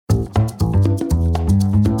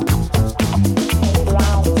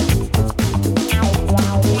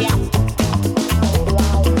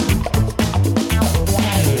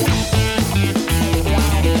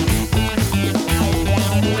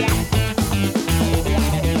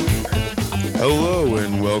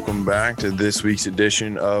welcome back to this week's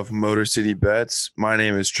edition of Motor City Bets. My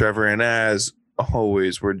name is Trevor, and as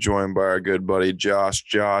always, we're joined by our good buddy Josh.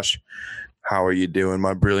 Josh, how are you doing,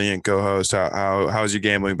 my brilliant co-host? How's your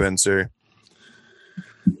gambling been, sir?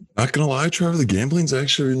 Not gonna lie, Trevor, the gambling's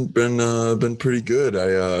actually been pretty good.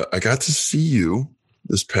 I got to see you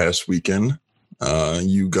this past weekend.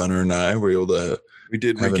 You, Gunner, and I were able to. We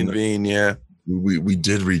did reconvene, yeah. We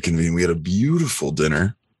did reconvene. We had a beautiful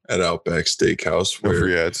dinner at Outback Steakhouse. No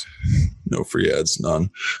free ads. No free ads, none.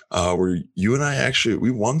 Where you and I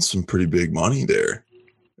we won some pretty big money there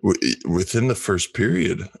within the first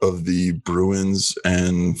period of the Bruins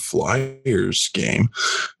and Flyers game.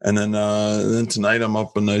 And then tonight I'm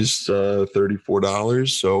up a nice $34.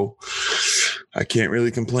 So I can't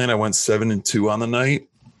really complain. I went 7-2 on the night.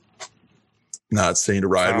 Not saying to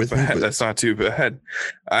ride with me. That's not too bad.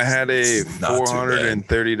 I had a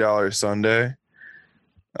 $430 Sunday.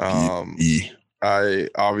 I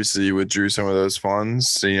obviously withdrew some of those funds.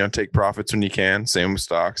 So, take profits when you can. Same with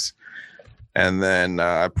stocks. And then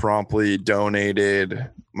I promptly donated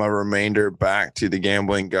my remainder back to the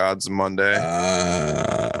gambling gods Monday.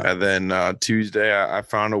 And then Tuesday, I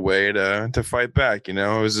found a way to fight back. It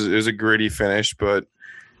was a gritty finish, but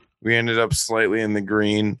we ended up slightly in the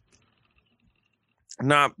green.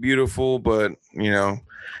 Not beautiful, but,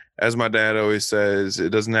 as my dad always says, it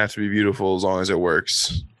doesn't have to be beautiful as long as it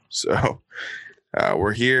works. So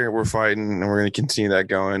we're here, we're fighting, and we're going to continue that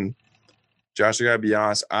going. Josh, I got to be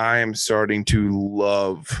honest, I am starting to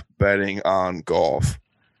love betting on golf.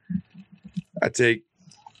 I take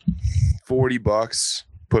 $40,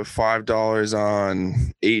 put $5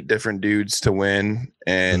 on 8 different dudes to win.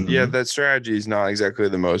 And yeah, that strategy is not exactly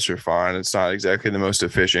the most refined. It's not exactly the most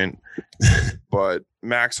efficient. But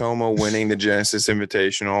Max Homa winning the Genesis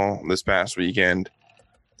Invitational this past weekend,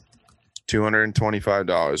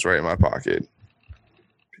 $225 right in my pocket.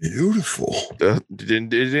 Beautiful.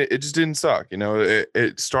 It just didn't suck.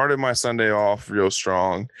 It started my Sunday off real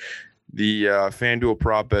strong. The FanDuel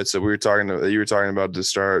prop bets that you were talking about to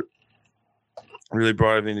start really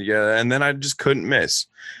brought everything together. And then I just couldn't miss.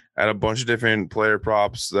 I had a bunch of different player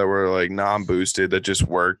props that were like non-boosted that just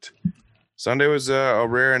worked. Sunday was a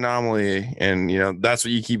rare anomaly, and that's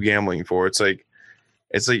what you keep gambling for. It's like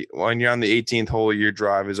when you're on the 18th hole, your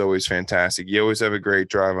drive is always fantastic. You always have a great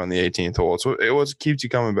drive on the 18th hole. So it was keeps you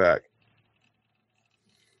coming back.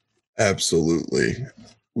 Absolutely.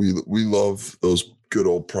 We love those good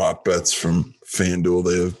old prop bets from FanDuel.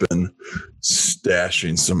 They have been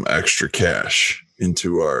stashing some extra cash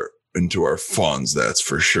into our funds, that's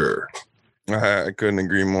for sure. I couldn't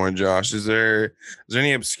agree more, Josh. Is there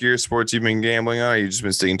any obscure sports you've been gambling on, or you just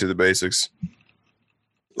been sticking to the basics?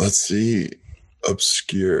 Let's see.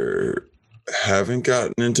 Obscure. Haven't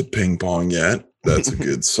gotten into ping pong yet. That's a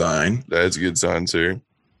good sign. That's a good sign, sir.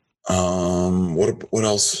 What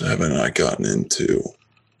else haven't I gotten into?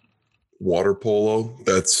 Water polo.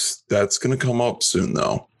 That's gonna come up soon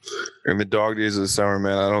though. In the dog days of the summer,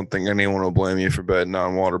 man, I don't think anyone will blame you for betting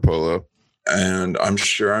on water polo. And I'm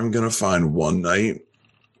sure I'm gonna find one night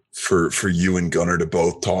for you and Gunner to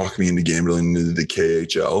both talk me into gambling into the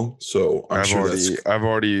KHL. So I've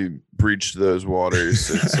already breached those waters.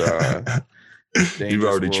 It's you've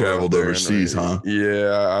already traveled overseas, huh?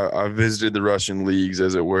 Yeah, I visited the Russian leagues,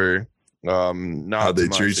 as it were. How'd they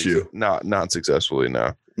treat you? Not successfully,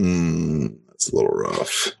 no. That's a little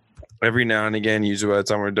rough. Every now and again, usually by the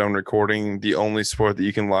time we're done recording, the only sport that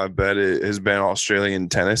you can live bet has been Australian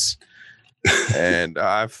tennis. And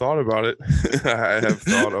I've thought about it. I have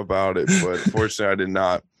thought about it, but fortunately I did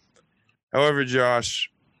not. However, Josh,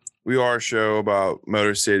 we are a show about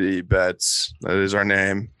Motor City Bets. That is our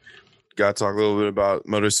name. Got to talk a little bit about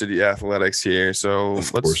Motor City Athletics here. So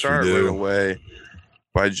let's start right away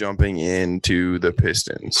by jumping into the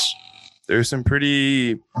Pistons. There's some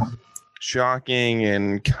pretty shocking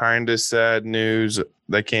and kind of sad news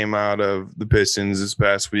that came out of the Pistons this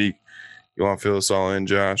past week. You want to fill us all in,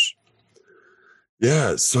 Josh?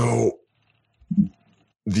 Yeah, so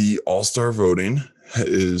the All-Star voting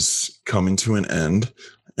is coming to an end,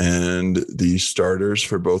 and the starters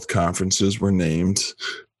for both conferences were named.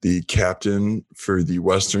 The captain for the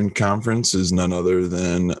Western Conference is none other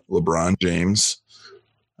than LeBron James.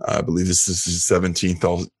 I believe this is his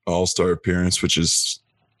 17th All-Star appearance, which is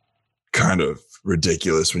kind of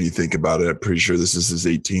ridiculous when you think about it. I'm pretty sure this is his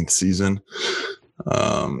 18th season.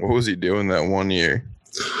 What was he doing that one year?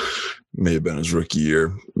 May have been his rookie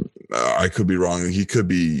year. I could be wrong. He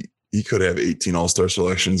could have 18 All-Star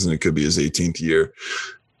selections, and it could be his 18th year.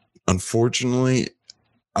 Unfortunately,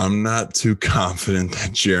 I'm not too confident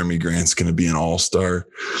that Jeremy Grant's going to be an All-Star.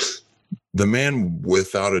 the man,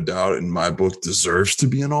 without a doubt, in my book, deserves to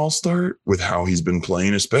be an all-star with how he's been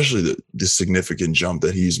playing, especially the significant jump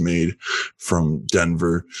that he's made from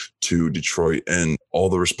Denver to Detroit and all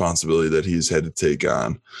the responsibility that he's had to take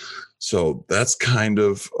on. So that's kind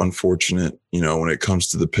of unfortunate, when it comes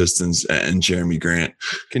to the Pistons and Jeremy Grant.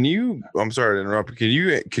 I'm sorry to interrupt. Could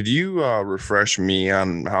you refresh me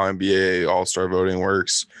on how NBA All-Star voting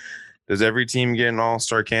works? Does every team get an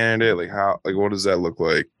All-Star candidate? What does that look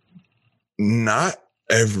like? Not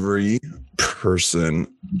every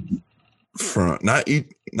person from not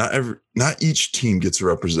each team gets a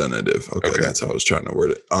representative. Okay, that's how I was trying to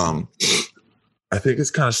word it. I think it's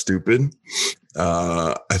kind of stupid.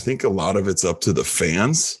 I think a lot of it's up to the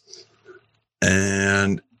fans,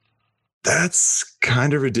 and that's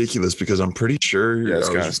kind of ridiculous because I'm pretty sure. Yeah, it's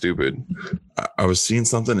kind of stupid. I was seeing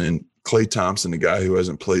something, and Klay Thompson, a guy who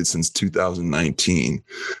hasn't played since 2019,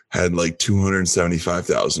 had like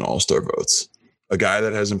 275,000 All-Star votes. A guy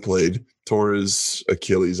that hasn't played, tore his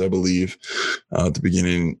Achilles, I believe, at the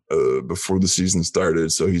beginning before the season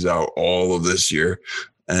started. So he's out all of this year.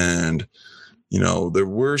 And, there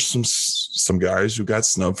were some guys who got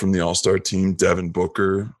snubbed from the All-Star team. Devin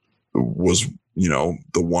Booker was, the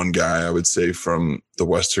one guy I would say from the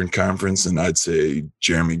Western Conference. And I'd say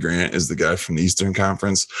Jeremy Grant is the guy from the Eastern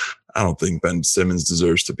Conference. I don't think Ben Simmons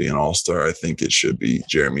deserves to be an all-star. I think it should be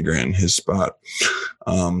Jeremy Grant in his spot.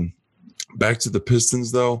 Back to the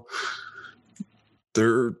Pistons, though.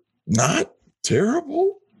 They're not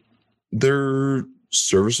terrible. They're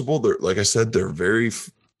serviceable. Like I said, they're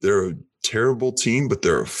a terrible team, but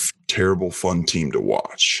they're a terrible fun team to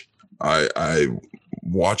watch. I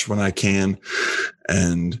watch when I can,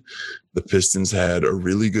 and the Pistons had a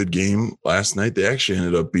really good game last night. They actually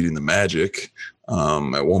ended up beating the Magic.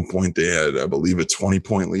 At one point, they had, I believe, a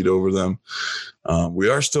 20-point lead over them. We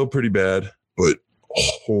are still pretty bad, but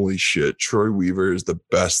holy shit, Troy Weaver is the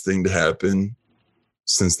best thing to happen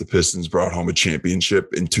since the Pistons brought home a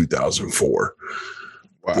championship in 2004.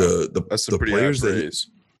 Wow, that's some pretty players high praise.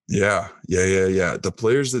 Yeah. The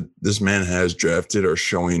players that this man has drafted are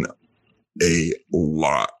showing a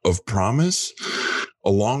lot of promise,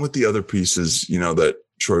 along with the other pieces, that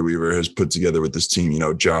Troy Weaver has put together with this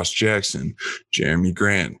team. Josh Jackson, Jeremy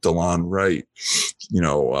Grant, DeLon Wright.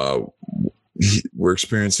 We're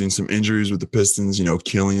experiencing some injuries with the Pistons.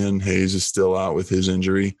 Killian Hayes is still out with his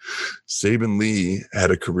injury. Saben Lee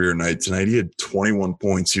had a career night tonight. He had 21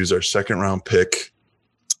 points. He was our second-round pick,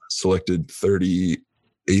 selected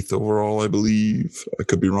 38th overall, I believe. I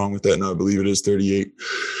could be wrong with that. No, I believe it is 38.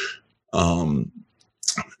 And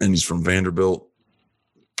he's from Vanderbilt.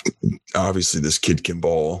 Obviously, this kid can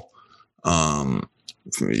ball.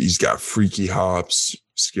 He's got freaky hops,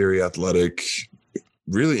 scary athletic,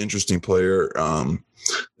 really interesting player.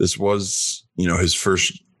 This was, his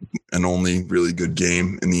first and only really good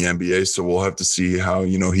game in the NBA. So we'll have to see how,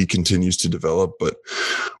 he continues to develop. But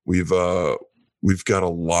we've got a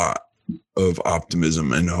lot of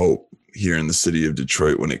optimism and hope here in the city of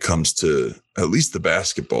Detroit when it comes to at least the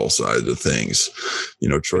basketball side of things.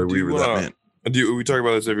 Troy Weaver, that man. We talk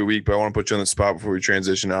about this every week, but I want to put you on the spot before we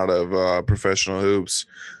transition out of professional hoops.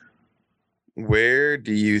 Where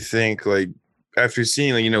do you think, after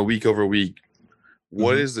seeing, week over week,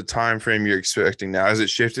 what is the time frame you're expecting now? Has it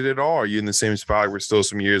shifted at all? Are you in the same spot? We're still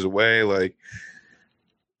some years away.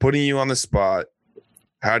 Putting you on the spot,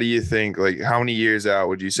 how do you think, how many years out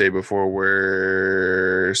would you say before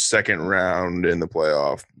we're second round in the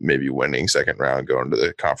playoff, maybe winning second round, going to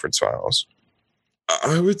the conference finals?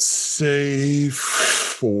 I would say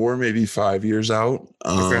 4, maybe 5 years out.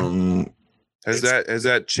 Okay. Has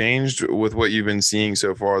that changed with what you've been seeing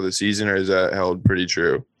so far this season, or is that held pretty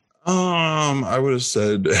true? I would have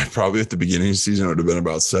said probably at the beginning of the season it would have been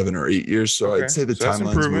about 7 or 8 years. So I'd say the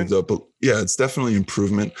timeline's moved up. But yeah, it's definitely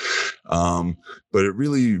improvement. But it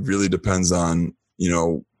really, really depends on,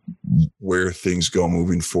 where things go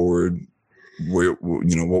moving forward, where,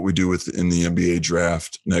 what we do in the NBA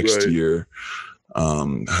draft next year,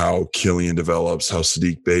 how Killian develops, how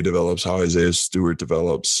Sadiq Bey develops, how Isaiah Stewart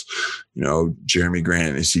develops, Jeremy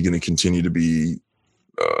Grant, is he going to continue to be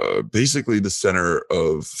basically the center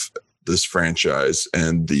of this franchise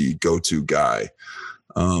and the go-to guy?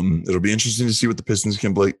 It'll be interesting to see what the Pistons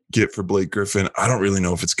can get for Blake Griffin. I don't really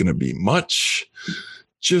know if it's going to be much,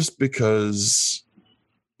 just because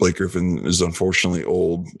Blake Griffin is unfortunately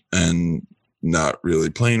old and not really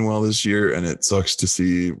playing well this year, and it sucks to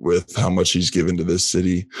see with how much he's given to this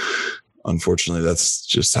city. Unfortunately, that's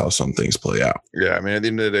just how some things play out. Yeah, I mean, at the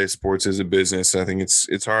end of the day, sports is a business. I think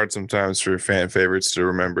it's hard sometimes for fan favorites to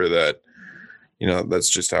remember that, that's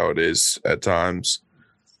just how it is at times.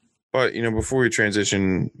 But before we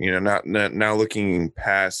transition, not now looking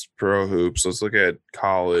past pro hoops, let's look at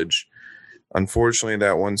college. Unfortunately,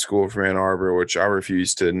 that one school from Ann Arbor, which I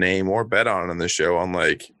refuse to name or bet on the show,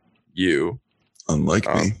 unlike you,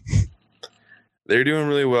 Unlike me, they're doing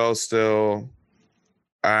really well still.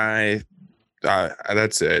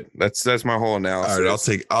 That's it. That's my whole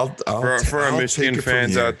analysis. All right, For our Michigan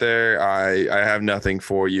fans out there, I have nothing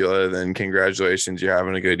for you other than congratulations. You're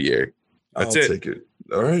having a good year. That's it. Take it.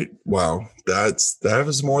 All right. Wow. That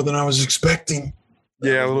was more than I was expecting.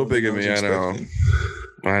 Yeah, a little big of me.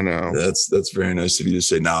 I know. That's very nice of you to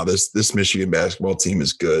say. Now, this Michigan basketball team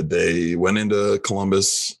is good. They went into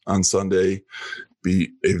Columbus on Sunday,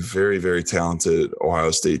 beat a very, very talented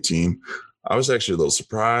Ohio State team. I was actually a little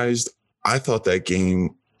surprised. I thought that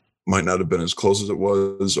game might not have been as close as it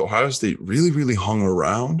was. Ohio State really, really hung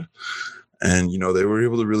around, and they were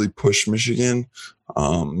able to really push Michigan.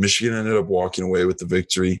 Michigan ended up walking away with the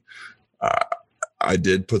victory. I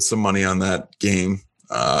did put some money on that game.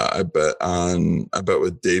 I bet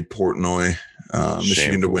with Dave Portnoy,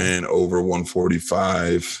 Michigan to win over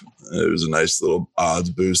 145. It was a nice little odds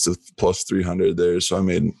boost of plus 300 there. So I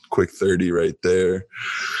made a quick 30 right there.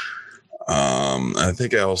 I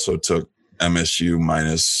think I also took MSU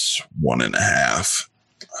minus 1.5.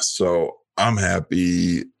 So I'm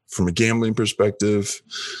happy from a gambling perspective.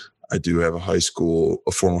 I do have a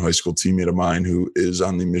former high school teammate of mine who is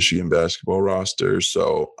on the Michigan basketball roster.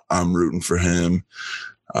 So I'm rooting for him.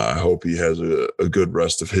 I hope he has a good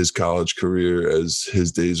rest of his college career as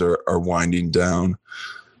his days are winding down.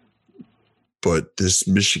 But this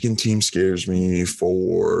Michigan team scares me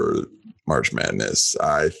for March Madness.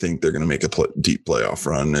 I think they're going to make a deep playoff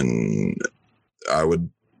run. And I'm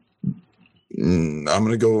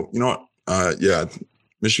going to go,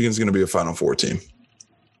 Michigan's going to be a Final Four team.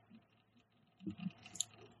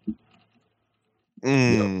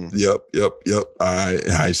 Yep.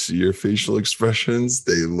 I see your facial expressions.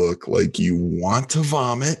 They look like you want to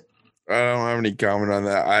vomit. I don't have any comment on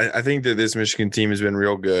that. I think that this Michigan team has been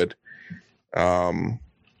real good. Yeah.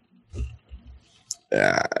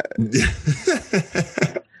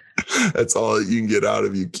 That's all you can get out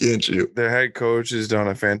of you, can't you? Their head coach has done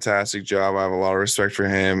a fantastic job. I have a lot of respect for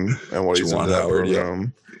him and what he's done in that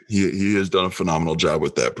program. He has done a phenomenal job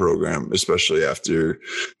with that program, especially after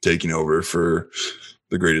taking over for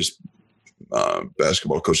the greatest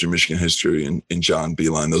basketball coach in Michigan history in John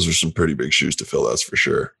Beilein. Those are some pretty big shoes to fill, that's for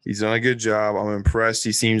sure. He's done a good job. I'm impressed.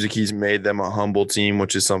 He seems like he's made them a humble team,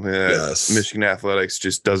 which is something that Michigan athletics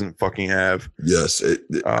just doesn't fucking have. Yes.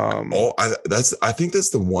 I think that's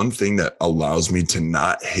the one thing that allows me to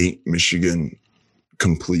not hate Michigan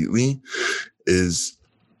completely is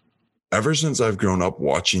ever since I've grown up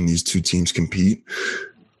watching these two teams compete,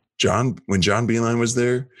 when John Beilein was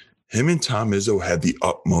there, him and Tom Izzo had the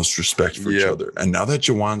utmost respect for each other. And now that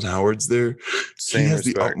Juwan Howard's there, he has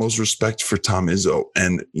the utmost respect for Tom Izzo.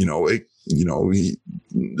 And,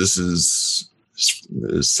 this is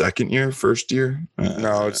his first year?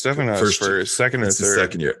 No, it's definitely not his first. Second or third. His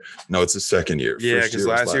second year. No, it's his second year. Yeah, because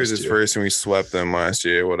last year was his first and we swept them last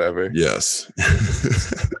year, whatever. Yes.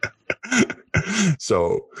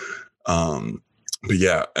 So, but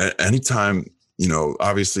yeah, anytime,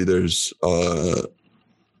 obviously there's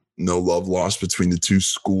no love lost between the two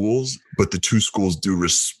schools, but the two schools do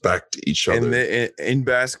respect each other. In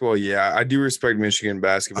basketball, yeah, I do respect Michigan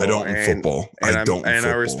basketball. I don't in football. I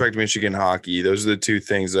respect Michigan hockey. Those are the two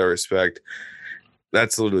things I respect.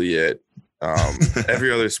 That's literally it.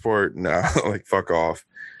 Every other sport, no, like fuck off.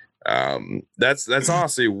 That's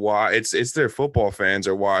honestly why it's their football fans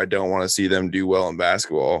are why I don't want to see them do well in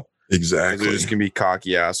basketball. Exactly. They're just gonna be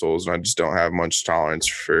cocky assholes, and I just don't have much tolerance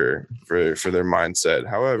for their mindset.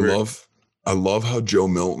 However, I love how Joe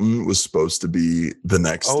Milton was supposed to be the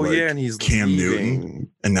next. And he's Cam Newton,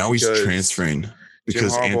 and now he's transferring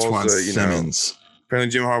because Antoine Simmons. Apparently,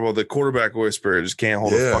 Jim Harbaugh, the quarterback whisperer, just can't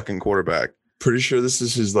hold a fucking quarterback. Pretty sure this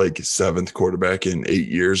is his seventh quarterback in 8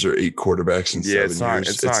 years or 8 quarterbacks in 7 years.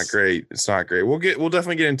 It's not great. It's not great. We'll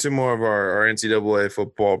definitely get into more of our NCAA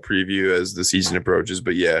football preview as the season approaches.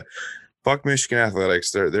 But yeah, fuck Michigan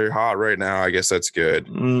athletics. They're hot right now. I guess that's good.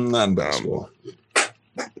 Not in basketball.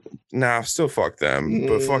 Nah, still fuck them,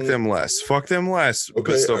 but fuck them less. Fuck them less,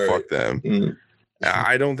 but still fuck them.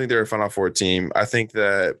 I don't think they're a Final Four team. I think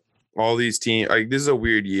that all these teams, this is a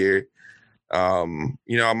weird year. My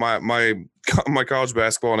college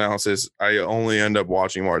basketball analysis, I only end up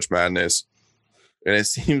watching March Madness, and it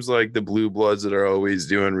seems like the blue bloods that are always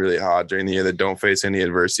doing really hot during the year that don't face any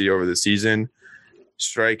adversity over the season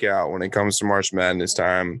strike out when it comes to March Madness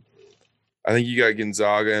time. I think you got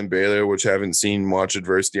Gonzaga and Baylor, which haven't seen much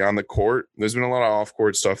adversity on the court. There's been a lot of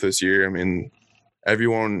off-court stuff this year. I mean,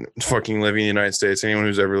 everyone fucking living in the United States, anyone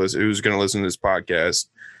who's going to listen to this podcast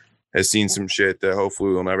has seen some shit that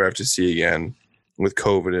hopefully we'll never have to see again with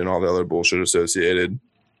COVID and all the other bullshit associated.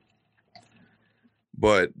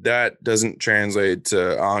 But that doesn't translate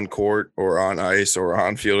to on court or on ice or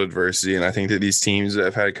on field adversity. And I think that these teams that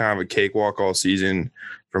have had kind of a cakewalk all season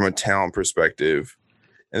from a talent perspective,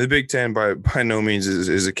 and the Big Ten by no means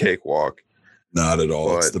is a cakewalk. Not at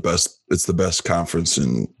all. It's the best. It's the best conference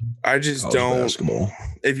in. I just don't. Basketball.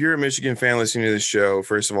 If you're a Michigan fan listening to this show,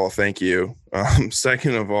 first of all, thank you.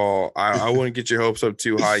 Second of all, I wouldn't get your hopes up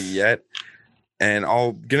too high yet, and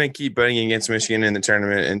I'm gonna keep betting against Michigan in the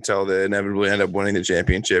tournament until they inevitably end up winning the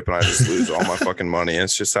championship, and I just lose all my fucking money. And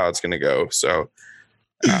it's just how it's gonna go. So,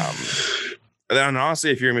 and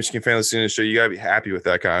honestly, if you're a Michigan fan listening to the show, you gotta be happy with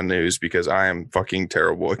that kind of news because I am fucking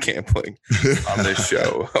terrible at gambling on this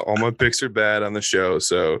show. All my picks are bad on the show.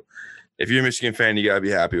 So if you're a Michigan fan, you gotta be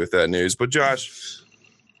happy with that news. But Josh,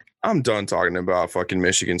 I'm done talking about fucking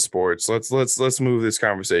Michigan sports. Let's move this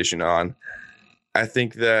conversation on. I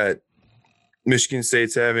think that Michigan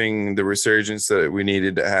State's having the resurgence that we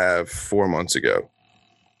needed to have 4 months ago.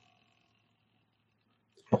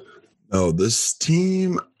 No, this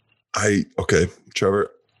team.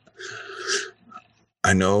 Trevor,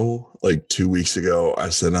 I know like 2 weeks ago I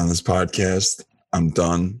said on this podcast, I'm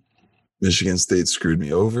done. Michigan State screwed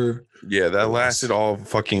me over. Yeah, that lasted all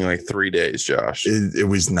fucking like 3 days, Josh. It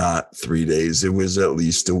was not 3 days. It was at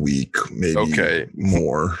least a week, maybe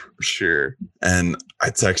more. Sure. And I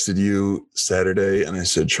texted you Saturday and I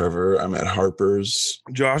said, Trevor, I'm at Harper's.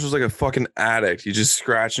 Josh was like a fucking addict. He's just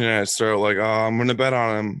scratching at his throat like, oh, I'm going to bet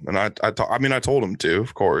on him. And I told him to,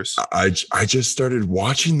 of course. I just started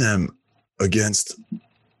watching them against,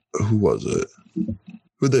 who was it?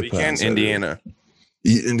 Who'd they play? Indiana.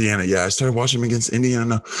 Indiana, yeah. I started watching them against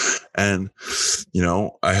Indiana, and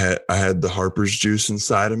I had the Harper's juice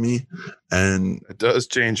inside of me, and it does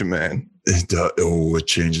change a man. It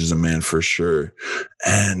changes a man for sure.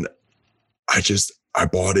 And I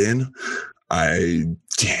bought in. I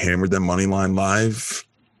hammered them money line live.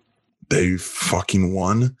 They fucking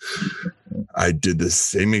won. I did the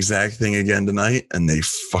same exact thing again tonight, and they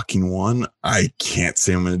fucking won. I can't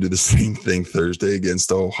say I'm going to do the same thing Thursday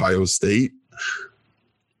against Ohio State.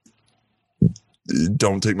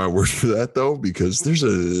 Don't take my word for that, though, because there's a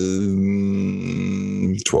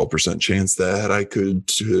 12% chance that I could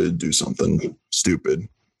do something stupid.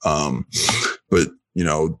 But,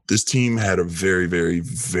 this team had a very, very,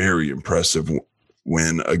 very impressive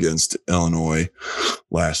win against Illinois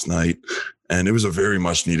last night. And it was a very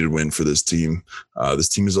much needed win for this team. This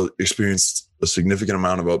team has experienced a significant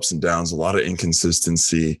amount of ups and downs, a lot of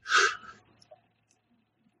inconsistency.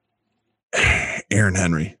 Aaron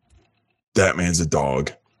Henry. That man's a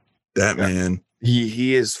dog. Man.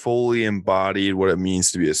 He is fully embodied what it means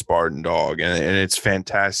to be a Spartan dog. And it's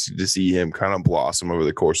fantastic to see him kind of blossom over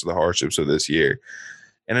the course of the hardships of this year.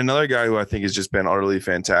 And another guy who I think has just been utterly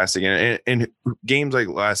fantastic. And in games like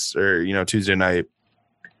Tuesday night,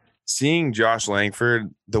 seeing Josh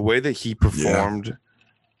Langford, the way that he performed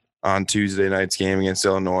on Tuesday night's game against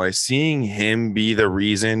Illinois, seeing him be the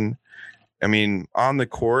reason – I mean, on the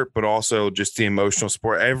court, but also just the emotional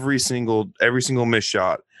support. Every single missed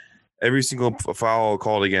shot, every single foul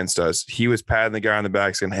called against us, he was patting the guy on the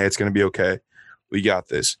back saying, hey, it's going to be okay. We got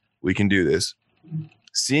this. We can do this.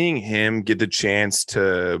 Seeing him get the chance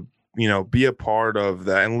to, be a part of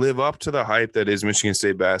that and live up to the hype that is Michigan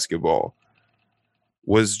State basketball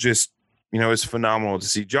was just, it's phenomenal to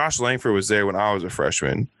see. Josh Langford was there when I was a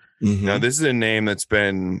freshman. Mm-hmm. Now, this is a name that's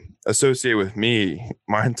been associated with me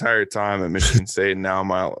my entire time at Michigan State. And now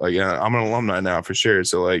I'm an alumni now for sure.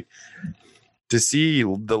 So to see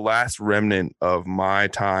the last remnant of my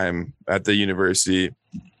time at the university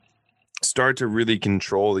start to really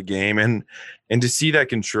control the game and to see that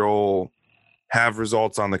control have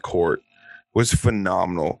results on the court was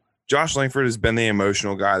phenomenal. Josh Langford has been the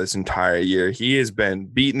emotional guy this entire year. He has been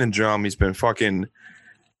beating the drum. He's been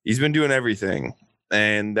doing everything.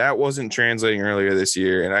 And that wasn't translating earlier this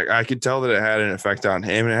year. And I could tell that it had an effect on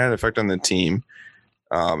him and it had an effect on the team.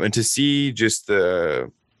 And to see just the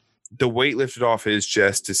weight lifted off his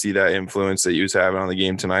chest, to see that influence that he was having on the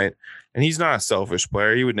game tonight. And he's not a selfish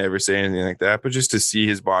player. He would never say anything like that. But just to see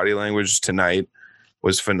his body language tonight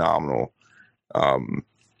was phenomenal.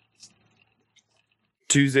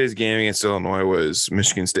 Tuesday's game against Illinois was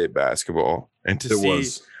Michigan State basketball. And to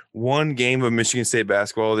see one game of Michigan State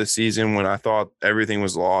basketball this season when I thought everything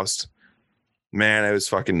was lost Man, it was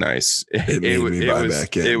fucking nice. It made me buy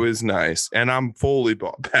back in. It was nice, and I'm fully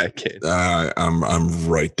bought back in. I'm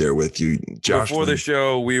right there with you, Josh. Before the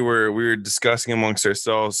show, we were discussing amongst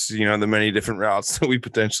ourselves, the many different routes that we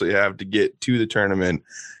potentially have to get to the tournament,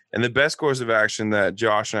 and the best course of action that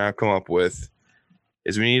Josh and I have come up with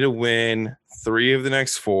is we need to win 3 of the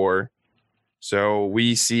next 4. So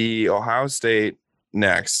we see Ohio State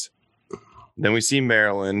next, then we see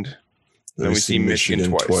Maryland, then we see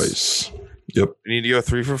Michigan twice. Yep. We need to go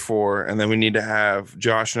 3 for 4, and then we need to have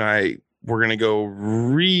Josh and I. We're going to go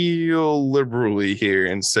real liberally here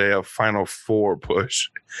and say a Final 4 push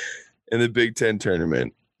in the Big Ten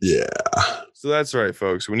tournament. Yeah. So that's right,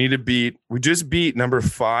 folks. We just beat number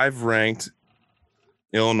 5 ranked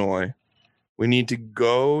Illinois. We need to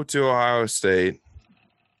go to Ohio State,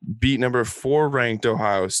 beat number 4 ranked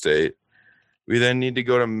Ohio State. We then need to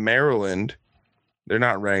go to Maryland. They're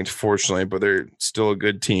not ranked, fortunately, but they're still a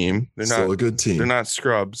good team. They're still a good team. They're not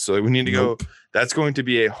scrubs, so we need to go. That's going to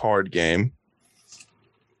be a hard game.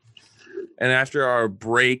 And after our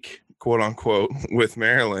break, quote unquote, with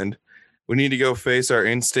Maryland, we need to go face our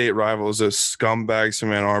in-state rivals, those scumbags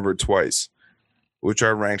from Ann Arbor, twice, which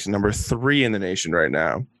are ranked number 3 in the nation right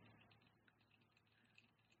now.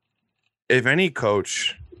 If any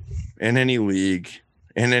coach in any league,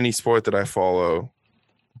 in any sport that I follow,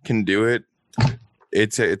 can do it,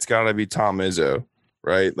 it's got to be Tom Izzo,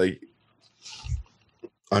 right? Like,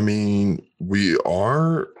 I mean, we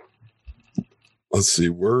are. Let's see,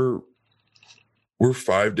 we're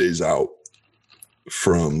 5 days out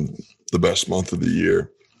from the best month of the year,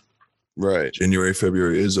 right? January,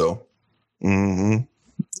 February, Izzo. Mm-hmm.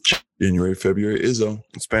 January, February, Izzo.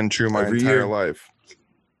 It's been true my entire life.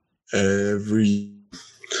 This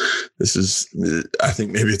is. I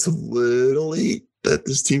think maybe it's a little late that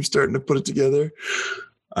this team's starting to put it together.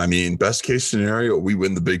 I mean, best case scenario, we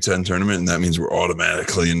win the Big Ten tournament, and that means we're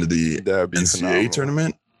automatically into the NCAA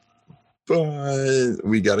tournament. But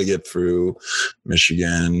we got to get through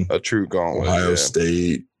Michigan, a true gauntlet, Ohio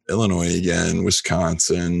State, Illinois again,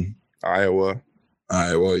 Wisconsin, Iowa.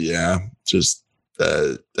 Yeah, just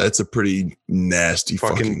that's a pretty nasty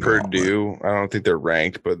fucking Purdue. gauntlet. I don't think they're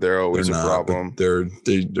ranked, but they're always a problem. They're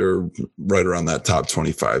right around that top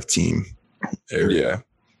 25 team area. Yeah,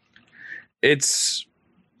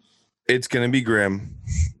 it's going to be grim.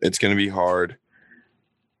 It's going to be hard.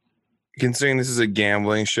 Considering this is a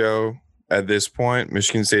gambling show at this point,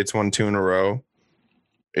 Michigan State's won 2 in a row.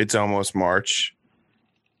 It's almost March.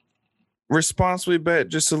 Responsibly bet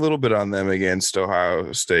just a little bit on them against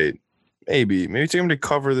Ohio State. Maybe take them to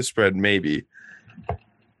cover the spread. Maybe.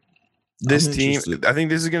 This team, I think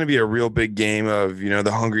this is going to be a real big game of,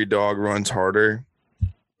 the hungry dog runs harder.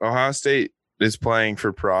 Ohio State is playing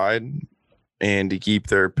for pride and to keep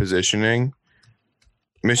their positioning.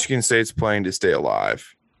 Michigan State's playing to stay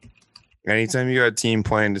alive. Anytime you got a team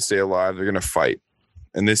playing to stay alive, they're going to fight.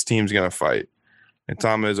 And this team's going to fight. And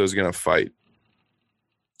Tom Izzo's going to fight.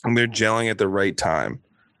 And they're gelling at the right time.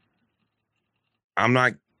 I'm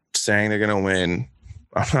not saying they're going to win.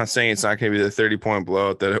 I'm not saying it's not going to be the 30-point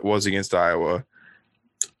blowout that it was against Iowa.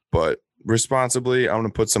 But responsibly, I'm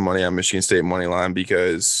going to put some money on Michigan State money line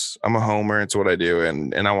because I'm a homer. It's what I do,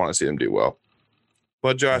 and I want to see them do well.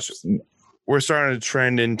 But, Josh, we're starting to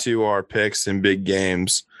trend into our picks and big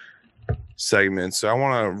games segment. So I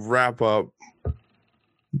want to wrap up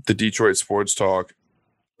the Detroit sports talk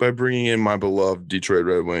by bringing in my beloved Detroit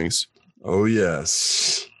Red Wings. Oh,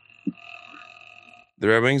 yes. The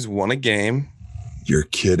Red Wings won a game. You're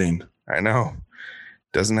kidding. I know.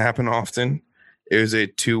 Doesn't happen often. It was a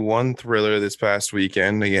 2-1 thriller this past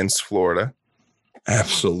weekend against Florida.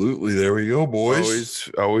 Absolutely. There we go, boys.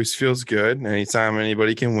 Always feels good. Anytime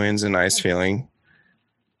anybody can win is a nice feeling.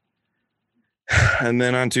 And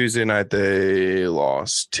then on Tuesday night, they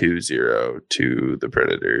lost 2-0 to the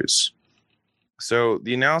Predators. So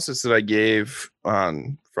the analysis that I gave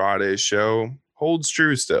on Friday's show holds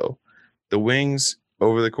true still. The Wings,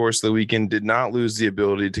 over the course of the weekend, did not lose the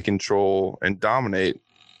ability to control and dominate,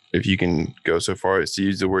 if you can go so far as to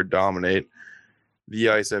use the word dominate, the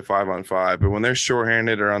ice at 5-on-5. But when they're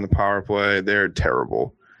shorthanded or on the power play, they're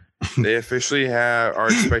terrible. They officially are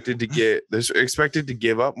expected to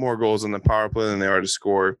give up more goals on the power play than they are to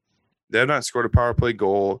score. They have not scored a power play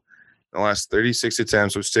goal in the last 36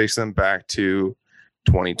 attempts, which takes them back to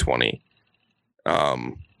 2020.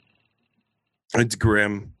 It's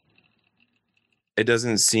grim. It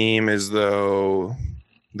doesn't seem as though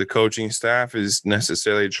the coaching staff is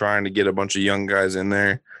necessarily trying to get a bunch of young guys in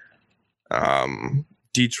there.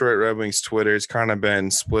 Detroit Red Wings Twitter has kind of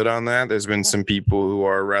been split on that. There's been some people who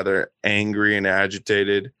are rather angry and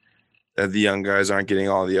agitated that the young guys aren't getting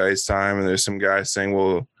all the ice time. And there's some guys saying,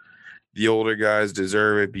 well, the older guys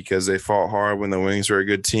deserve it because they fought hard when the Wings were a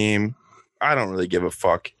good team. I don't really give a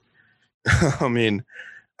fuck. I mean,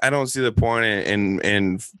 I don't see the point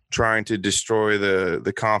in trying to destroy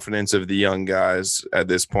the confidence of the young guys at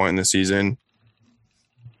this point in the season.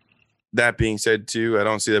 That being said, too, I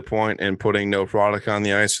don't see the point in putting no product on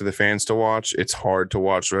the ice for the fans to watch. It's hard to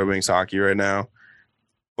watch Red Wings hockey right now.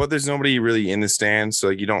 But there's nobody really in the stands, so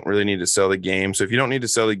you don't really need to sell the game. So if you don't need to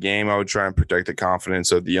sell the game, I would try and protect the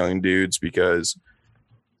confidence of the young dudes, because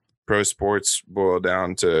pro sports boil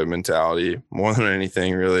down to mentality more than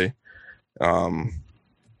anything, really. And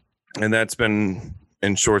that's been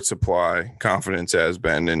in short supply. Confidence has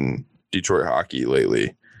been in Detroit hockey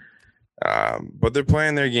lately. But they're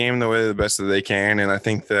playing their game the way the best that they can. And I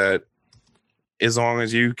think that as long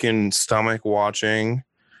as you can stomach watching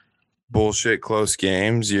bullshit close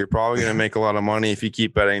games, you're probably going to make a lot of money if you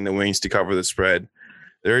keep betting the Wings to cover the spread.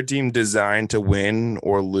 They're a team designed to win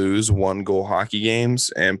or lose 1-goal hockey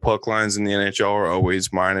games, and puck lines in the NHL are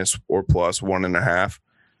always minus or plus 1.5.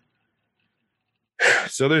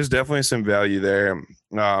 So there's definitely some value there.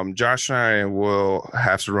 Josh and I will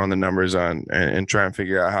have to run the numbers on and try and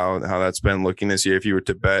figure out how that's been looking this year if you were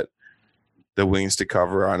to bet the Wings to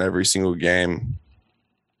cover on every single game.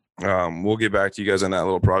 We'll get back to you guys on that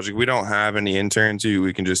little project. We don't have any interns who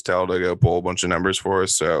we can just tell to go pull a bunch of numbers for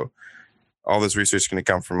us. So all this research is going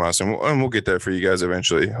to come from us, and we'll get there for you guys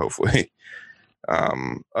eventually, hopefully.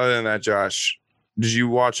 Other than that, Josh, did you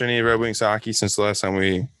watch any Red Wings hockey since the last time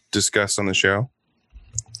we discussed on the show?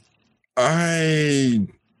 I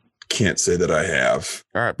can't say that I have.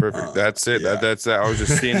 All right, perfect. That's it. Yeah. That's that. I was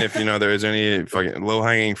just seeing if there was any fucking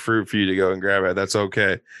low-hanging fruit for you to go and grab it. That's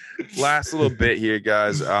okay. Last little bit here,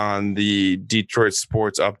 guys, on the Detroit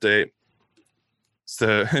sports update.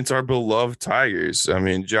 It's our beloved Tigers. I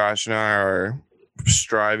mean, Josh and I are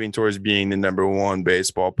striving towards being the number one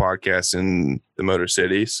baseball podcast in the Motor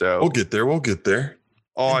City. So We'll get there.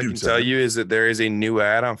 All I can tell you is that there is a new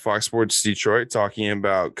ad on Fox Sports Detroit talking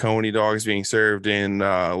about Coney dogs being served in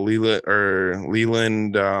Leland,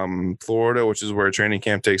 Florida, which is where training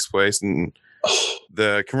camp takes place. And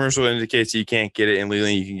the commercial indicates you can't get it in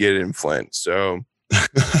Leland, you can get it in Flint. So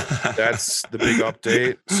that's the big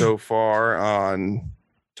update so far on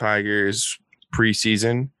Tigers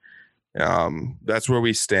preseason. That's where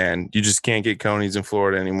we stand. You just can't get Coney's in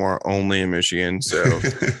Florida anymore, only in Michigan. So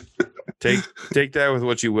Take that with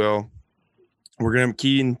what you will. We're going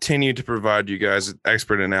to continue to provide you guys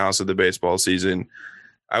expert analysis of the baseball season.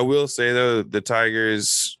 I will say, though, the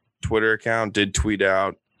Tigers Twitter account did tweet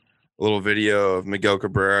out a little video of Miguel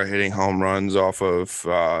Cabrera hitting home runs off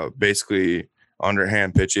of basically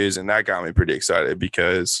underhand pitches, and that got me pretty excited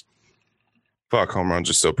because home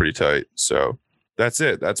runs are still pretty tight. So that's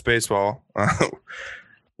it. That's baseball.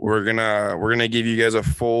 We're gonna give you guys a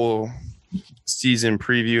full season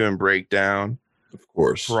preview and breakdown, of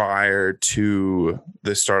course, prior to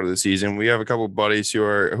the start of the season. We have a couple of buddies who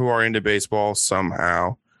are into baseball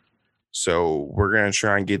somehow, so we're gonna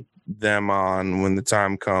try and get them on when the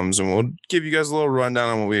time comes, and we'll give you guys a little rundown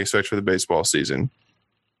on what we expect for the baseball season.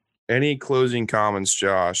 Any closing comments,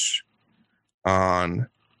 Josh, on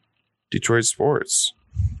Detroit sports?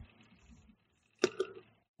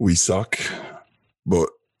 We suck, but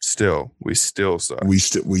we still suck. We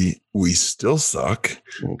still suck.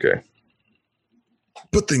 Okay.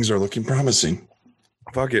 But things are looking promising.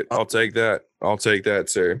 Fuck it. I'll take that,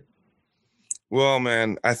 sir. Well,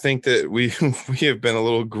 man, I think that we have been a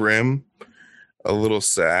little grim, a little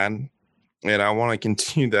sad, and I want to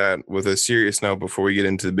continue that with a serious note before we get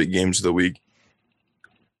into the big games of the week.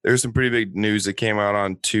 There's some pretty big news that came out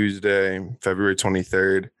on Tuesday, February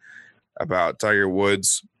 23rd, about Tiger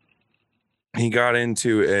Woods. He got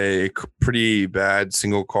into a pretty bad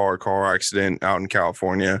single car accident out in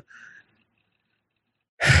California.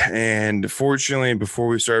 And fortunately, before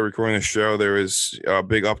we started recording the show, there was a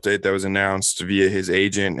big update that was announced via his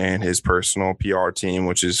agent and his personal PR team,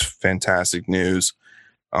 which is fantastic news.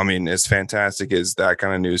 I mean, as fantastic as that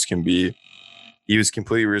kind of news can be. He was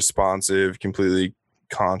completely responsive, completely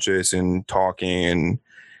conscious and talking and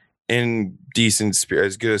in decent spirit,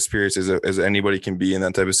 as good a spirits as anybody can be in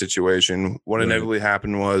that type of situation. What inevitably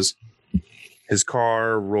happened was his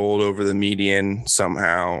car rolled over the median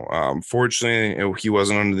somehow. Fortunately, he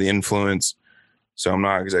wasn't under the influence, so I'm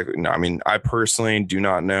not exactly. No, I mean, I personally do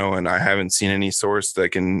not know, and I haven't seen any source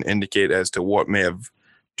that can indicate as to what may have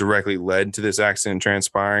directly led to this accident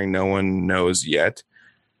transpiring. No one knows yet.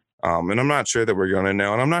 And I'm not sure that we're going to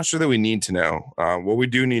know, and I'm not sure that we need to know. What we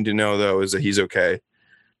do need to know, though, is that he's okay.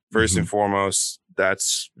 First and foremost,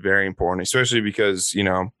 that's very important, especially because,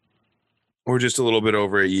 we're just a little bit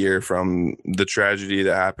over a year from the tragedy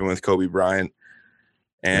that happened with Kobe Bryant.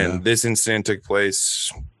 And this incident took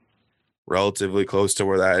place relatively close to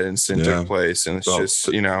where that incident took place. And it's about just,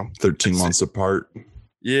 you know, 13 months apart.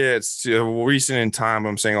 Yeah, it's recent in time.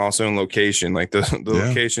 I'm saying also in location. Like the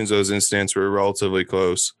locations, those incidents were relatively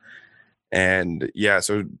close. And yeah,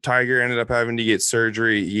 so Tiger ended up having to get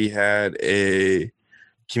surgery. He had a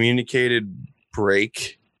communicated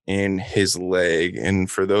break in his leg. And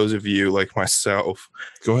for those of you like myself,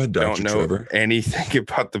 go ahead, Dr. don't know Trevor. anything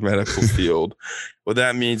about the medical field, what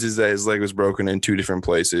that means is that his leg was broken in 2 different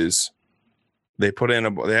places. They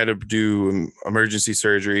had to do emergency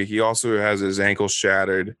surgery. He also has his ankle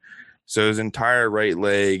shattered. So his entire right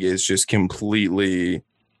leg is just completely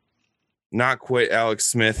not quite Alex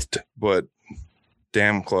Smith, but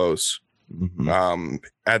damn close. Mm-hmm.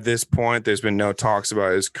 At this point, there's been no talks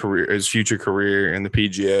about his future career in the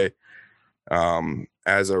PGA.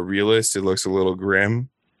 As a realist, it looks a little grim.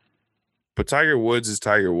 But Tiger Woods is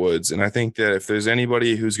Tiger Woods. And I think that if there's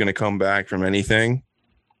anybody who's going to come back from anything,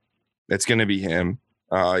 it's going to be him.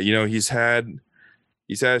 You know, he's had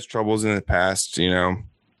his troubles in the past. You know,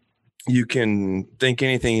 you can think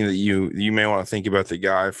anything that you may want to think about the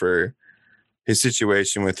guy for his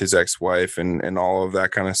situation with his ex-wife and all of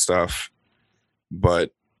that kind of stuff.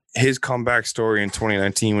 But his comeback story in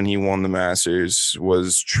 2019 when he won the Masters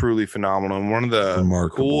was truly phenomenal and one of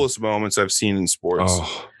the coolest moments I've seen in sports.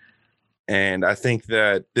 Oh. And I think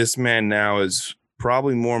that this man now is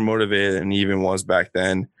probably more motivated than he even was back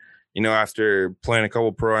then. You know, after playing a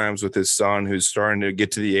couple programs with his son, who's starting to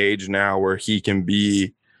get to the age now where he can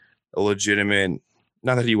be a legitimate,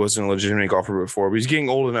 not that he wasn't a legitimate golfer before, but he's getting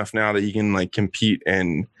old enough now that he can like compete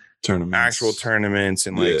in actual tournaments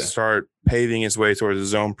and like start paving his way towards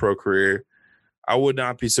his own pro career. I would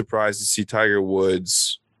not be surprised to see Tiger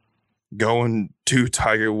Woods go and do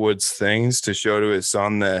Tiger Woods things to show to his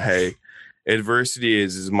son that, hey, adversity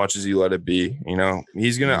is as much as you let it be. You know,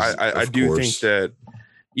 he's going to, I do think that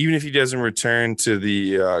even if he doesn't return to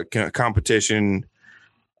the competition,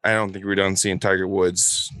 I don't think we're done seeing Tiger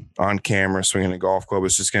Woods on camera swinging a golf club.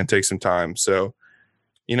 It's just going to take some time. So,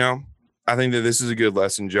 you know, I think that this is a good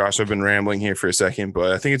lesson, Josh. I've been rambling here for a second,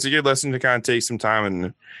 but I think it's a good lesson to kind of take some time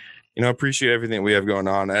and, you know, appreciate everything we have going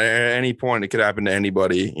on. At any point, it could happen to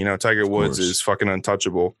anybody. You know, Tiger Woods is fucking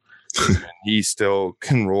untouchable. He still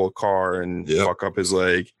can roll a car and fuck up his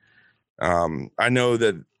leg. I know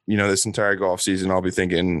that, you know, this entire golf season, I'll be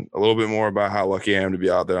thinking a little bit more about how lucky I am to be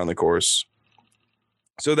out there on the course.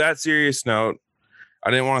 So that serious note,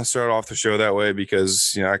 I didn't want to start off the show that way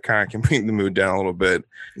because, you know, I kind of can bring the mood down a little bit.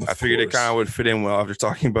 I figured it kind of would fit in well after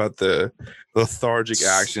talking about the lethargic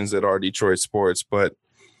actions that are Detroit sports. But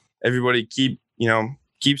everybody keep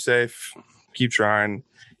safe, keep trying.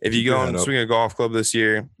 If you go and swing a golf club this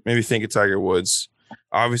year, maybe think of Tiger Woods.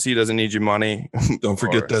 Obviously, he doesn't need your money. Don't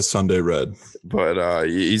forget that Sunday red. But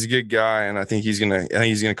he's a good guy, and I think he's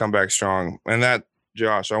gonna come back strong. And that,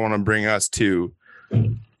 Josh, I want to bring us to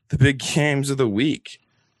the big games of the week.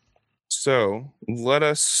 So let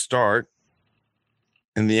us start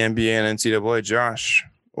in the NBA and NCAA. Josh,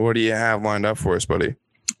 what do you have lined up for us, buddy?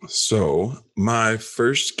 So my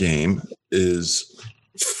first game is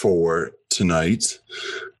for tonight,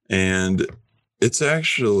 and it's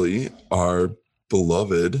actually our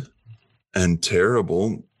beloved and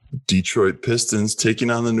terrible Detroit Pistons taking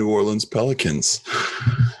on the New Orleans Pelicans.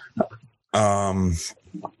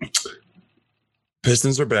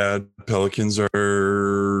 Pistons are bad. Pelicans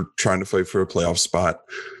are trying to fight for a playoff spot.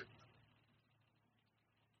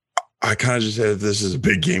 I kind of just said this is a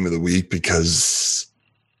big game of the week because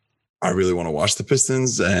I really want to watch the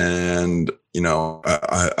Pistons. And, you know,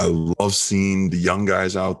 I love seeing the young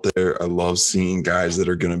guys out there. I love seeing guys that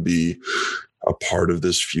are going to be a part of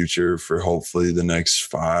this future for hopefully the next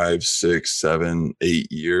 5, 6, 7,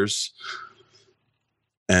 8 years.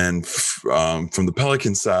 And from the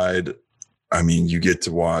Pelican side, I mean, you get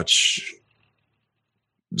to watch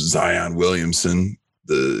Zion Williamson,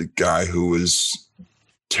 the guy who was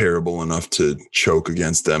terrible enough to choke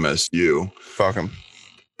against MSU. Fuck him.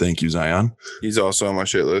 Thank you, Zion. He's also on my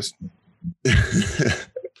shit list.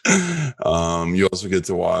 You also get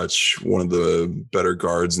to watch one of the better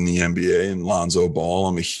guards in the NBA, and Lonzo Ball.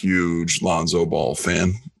 I'm a huge Lonzo Ball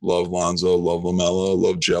fan. Love Lonzo, love LaMelo,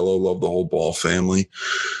 love Jello, love the whole Ball family.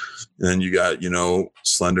 And then you got, you know,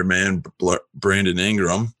 Slender Man, Brandon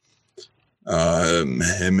Ingram.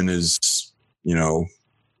 Him and his, you know,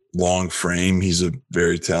 long frame. He's a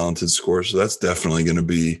very talented scorer. So that's definitely going to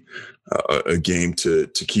be a game to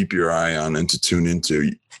keep your eye on and to tune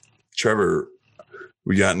into. Trevor,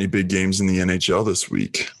 we got any big games in the NHL this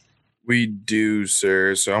week? We do,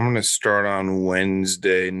 sir. So I'm going to start on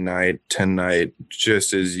Wednesday night tonight,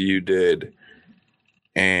 just as you did.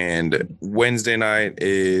 And Wednesday night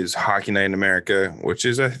is Hockey Night in America, which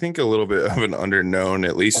is, I think, a little bit of an underknown,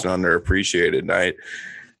 at least an underappreciated night.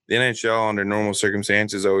 The NHL, under normal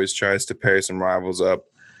circumstances, always tries to pair some rivals up.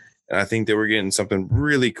 And I think that we're getting something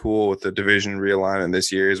really cool with the division realignment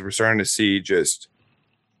this year is we're starting to see just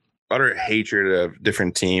utter hatred of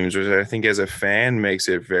different teams, which I think as a fan makes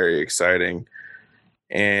it very exciting.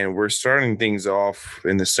 And we're starting things off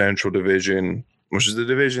in the Central Division, which is the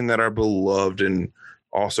division that our beloved and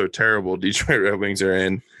also terrible Detroit Red Wings are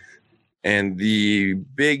in. And the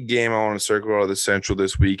big game I want to circle out of the Central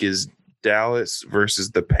this week is Dallas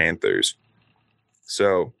versus the Panthers.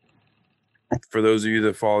 So for those of you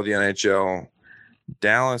that follow the NHL,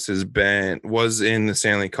 Dallas was in the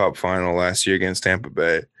Stanley Cup final last year against Tampa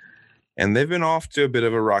Bay. And they've been off to a bit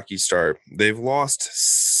of a rocky start. They've lost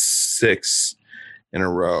 6 in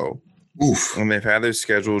a row. Oof. And they've had their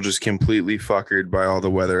schedule just completely fuckered by all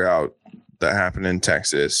the weather out that happened in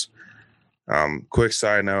Texas. Quick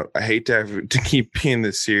side note, I hate to keep being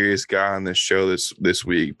the serious guy on this show this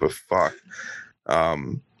week, but fuck.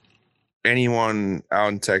 Anyone out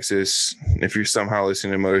in Texas, if you're somehow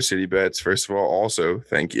listening to Motor City Bets, first of all, also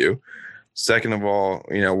thank you. Second of all,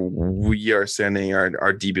 we are sending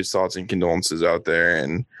our deepest thoughts and condolences out there,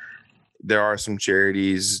 and there are some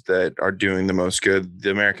charities that are doing the most good.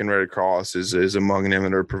 The American Red Cross is among them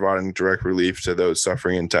that are providing direct relief to those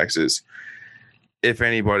suffering in Texas. If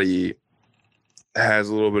anybody has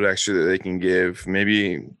a little bit extra that they can give,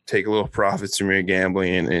 maybe take a little profits from your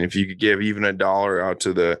gambling, and if you could give even $1 out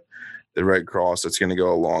to the Red Cross, that's going to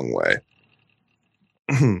go a long way.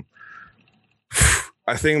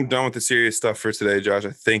 I think I'm done with the serious stuff for today, Josh.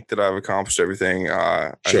 I think that I've accomplished everything.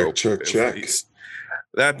 Check.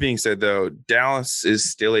 That being said, though, Dallas is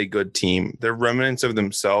still a good team. They're remnants of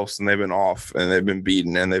themselves, and they've been off, and they've been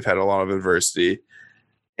beaten, and they've had a lot of adversity.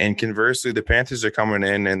 And conversely, the Panthers are coming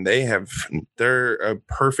in, and they're a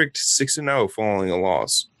perfect 6-0 following a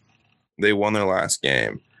loss. They won their last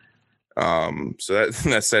game. So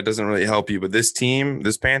that doesn't really help you. But this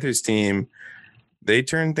Panthers team, they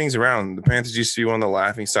turned things around. The Panthers used to be one of the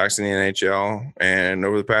laughing stocks in the NHL, and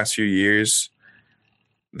over the past few years,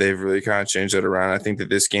 they've really kind of changed that around. I think that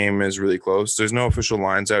this game is really close. There's no official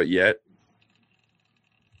lines out yet,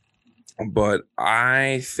 but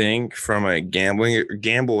I think from a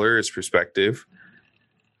gambler's perspective,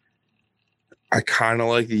 I kind of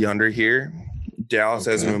like the under here. Dallas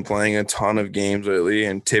hasn't been playing a ton of games lately,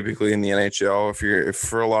 and typically in the NHL, if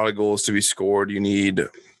for a lot of goals to be scored, you need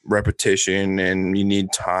repetition and you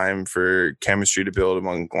need time for chemistry to build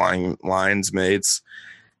among lines mates.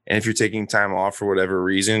 And if you're taking time off for whatever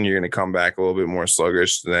reason, you're going to come back a little bit more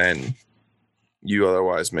sluggish than you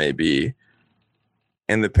otherwise may be.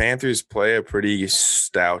 And the Panthers play a pretty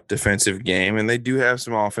stout defensive game, and they do have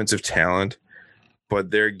some offensive talent, but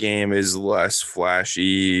their game is less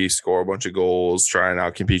flashy, score a bunch of goals, try and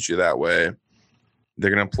outcompete you that way.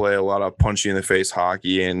 They're going to play a lot of punchy-in-the-face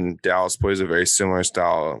hockey, and Dallas plays a very similar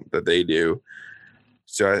style that they do.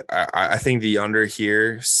 So I think the under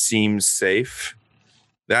here seems safe.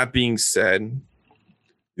 That being said,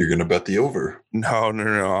 you're going to bet the over. No,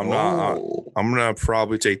 I'm not. I'm going to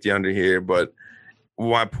probably take the under here, but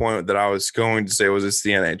my point that I was going to say was it's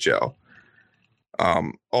the NHL.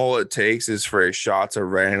 All it takes is for a shot to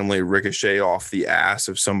randomly ricochet off the ass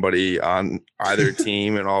of somebody on either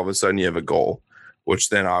team, and all of a sudden you have a goal, which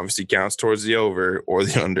then obviously counts towards the over or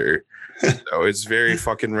the under. So it's very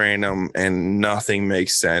fucking random and nothing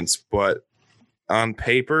makes sense. But on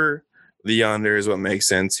paper, the under is what makes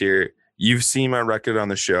sense here. You've seen my record on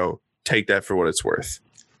the show. Take that for what it's worth.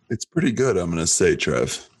 It's pretty good, I'm going to say,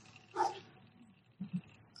 Trev.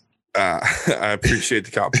 I appreciate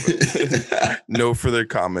the compliment. No further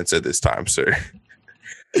comments at this time, sir.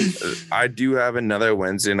 I do have another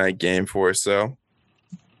Wednesday night game for us, though.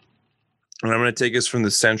 And I'm going to take us from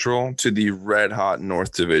the Central to the red hot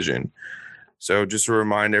North Division. So just a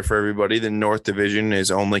reminder for everybody, the North Division is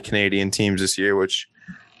only Canadian teams this year, which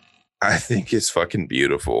I think is fucking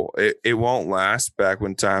beautiful. It won't last back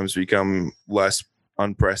when times become less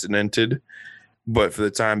unprecedented. But for the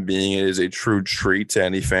time being, it is a true treat to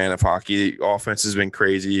any fan of hockey. The offense has been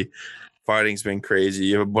crazy. Fighting's been crazy.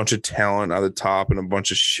 You have a bunch of talent at the top and a bunch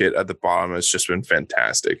of shit at the bottom. It's just been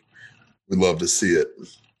fantastic. We'd love to see it.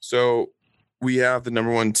 So we have the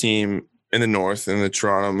number one team in the North in the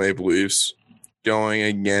Toronto Maple Leafs going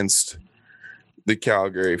against the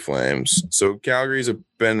Calgary Flames. So Calgary's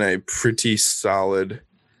been a pretty solid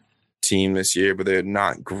team this year, but they're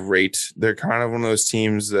not great. They're kind of one of those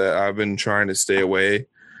teams that I've been trying to stay away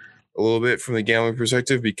a a little bit from the gambling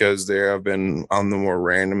perspective because they have been on the more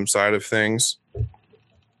random side of things.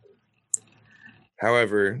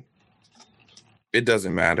 However, it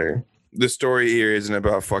doesn't matter. The story here isn't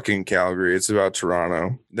about fucking Calgary. It's about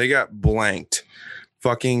Toronto. They got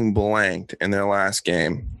fucking blanked in their last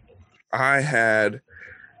game. I had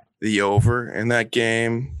the over in that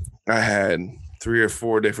game. I had 3 or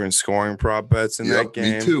 4 different scoring prop bets in that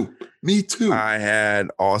game. Me too. I had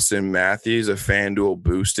Austin Matthews, a FanDuel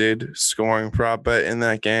boosted scoring prop bet in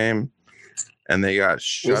that game. And they got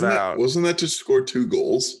shut out. Wasn't that to score 2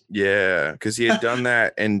 goals? Yeah, because he had done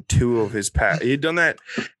that in 2 of his past. He had done that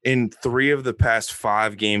in 3 of the past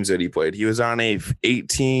 5 games that he played. He was on a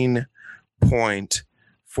 18-point,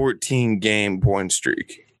 14-game point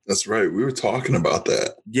streak. That's right. We were talking about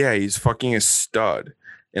that. Yeah, he's fucking a stud.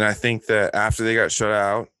 And I think that after they got shut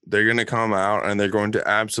out, they're going to come out and they're going to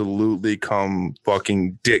absolutely come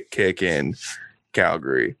fucking dick kick in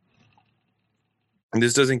Calgary. And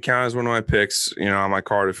this doesn't count as one of my picks, on my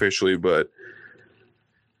card officially, but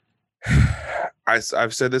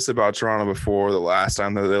I've said this about Toronto before the last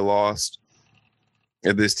time that they lost.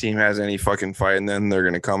 If this team has any fucking fight in them, they're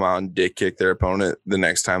going to come out and dick kick their opponent the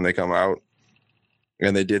next time they come out.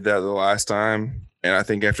 And they did that the last time. And I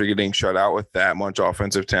think after getting shut out with that much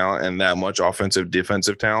offensive talent and that much offensive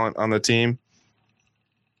defensive talent on the team,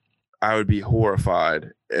 I would be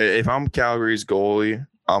horrified. If I'm Calgary's goalie,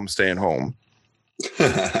 I'm staying home.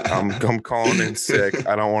 I'm calling in sick.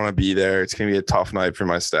 I don't want to be there. It's gonna be a tough night for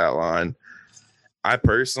my stat line. I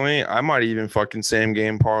might even fucking same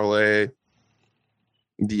game parlay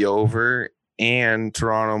the over and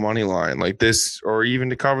Toronto money line like this, or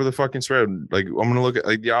even to cover the fucking spread. Like I'm gonna look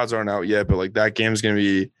at the odds aren't out yet, but like that game's gonna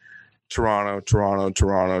be Toronto.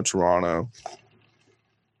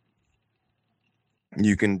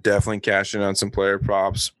 You can definitely cash in on some player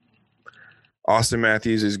props. Austin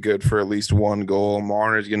Matthews is good for at least 1 goal.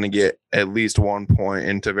 Marner's going to get at least 1 point,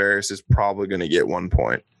 and Tavares is probably going to get 1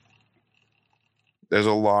 point. There's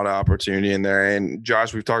a lot of opportunity in there. And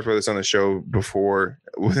Josh, we've talked about this on the show before.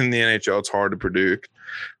 Within the NHL, it's hard to predict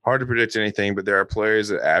anything, but there are players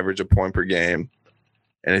that average a point per game.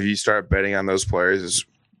 And if you start betting on those players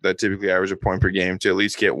that typically average a point per game to at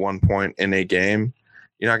least get 1 point in a game,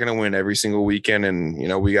 you're not going to win every single weekend. And,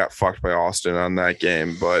 we got fucked by Austin on that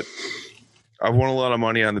game, but I've won a lot of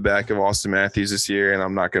money on the back of Austin Matthews this year, and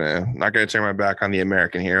I'm not gonna turn my back on the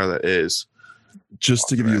American hero that is. Just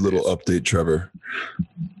to give you a little update, Trevor,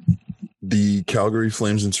 the Calgary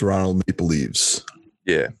Flames and Toronto Maple Leafs.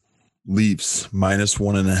 Yeah, Leafs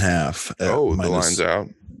 -1.5. The line's out.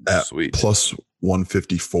 Sweet. Plus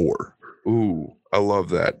 154. Ooh, I love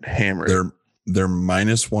that. Hammer. They're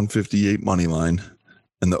 -158 money line,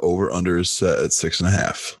 and the over under is set at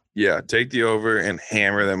 6.5. Yeah, take the over and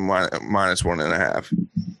hammer them -1.5.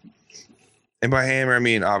 And by hammer, I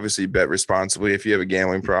mean obviously bet responsibly. If you have a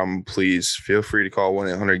gambling problem, please feel free to call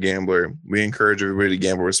 1-800-GAMBLER. We encourage everybody to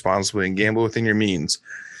gamble responsibly and gamble within your means.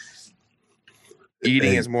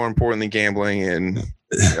 Eating is more important than gambling, and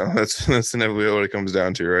that's inevitably what it comes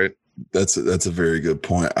down to, right? That's a very good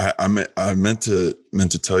point. I meant to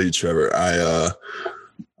tell you, Trevor.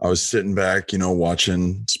 I was sitting back,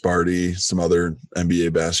 watching Sparty, some other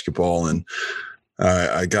NBA basketball, and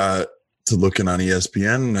I got to looking on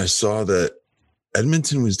ESPN, and I saw that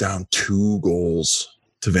Edmonton was down 2 goals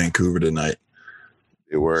to Vancouver tonight.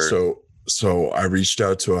 It were. So I reached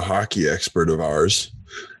out to a hockey expert of ours,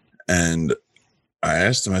 and I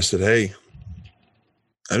asked him, I said, hey,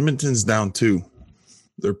 Edmonton's down 2.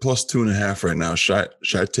 They're plus 2.5 right now. Should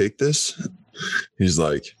I take this? He's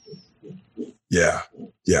like, yeah,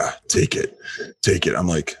 take it. I'm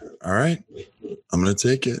like, all right, I'm going to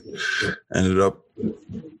take it. Ended up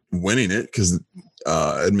winning it because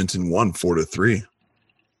Edmonton won 4-3.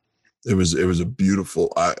 It was a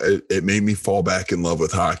beautiful, it made me fall back in love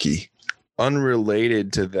with hockey.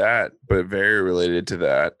 Unrelated to that, but very related to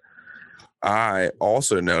that, I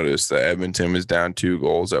also noticed that Edmonton was down 2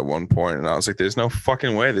 goals at one point, and I was like, there's no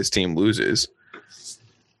fucking way this team loses.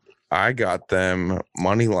 I got them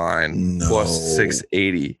money line plus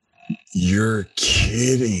 680. You're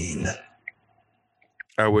kidding.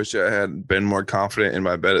 I wish I had been more confident in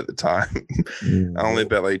my bet at the time. I only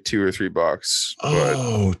bet like $2 or $3.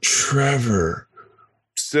 Oh, Trevor.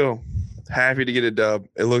 Still happy to get a dub.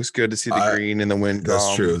 It looks good to see the green in the wind.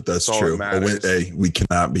 That's true. That's true. Hey, we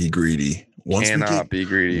cannot be greedy. Once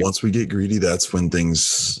we get greedy, that's when we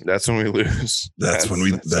lose. That's when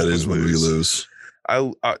we lose.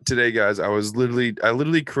 Today, guys, I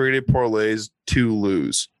literally created parlays to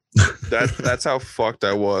lose. That's how fucked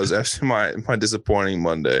I was after my disappointing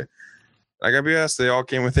Monday. I gotta be honest, they all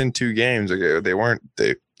came within 2 games. Like, they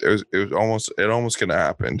it almost could have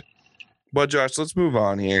happened. But Josh, let's move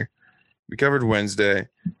on here. We covered Wednesday.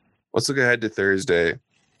 Let's look ahead to Thursday.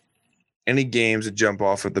 Any games that jump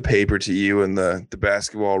off of the paper to you in the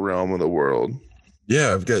basketball realm of the world?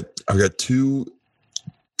 Yeah, I've got two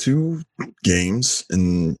games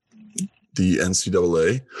in the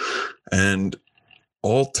NCAA, and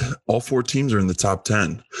all four teams are in the top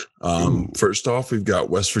 10. First off, we've got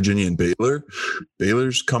West Virginia and Baylor.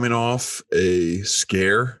 Baylor's coming off a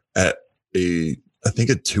scare at I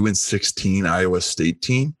think a 2-16 Iowa State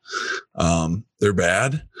team. They're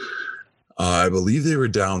bad. I believe they were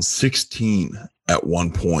down 16 at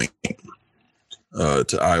one point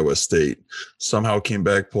to Iowa State. Somehow came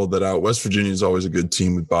back, pulled that out. West Virginia is always a good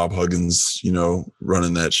team with Bob Huggins,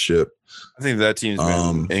 running that ship. I think that team's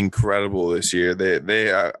been incredible this year.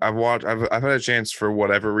 I've had a chance for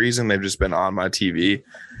whatever reason. They've just been on my TV.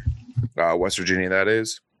 West Virginia, that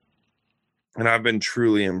is. And I've been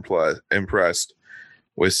truly impressed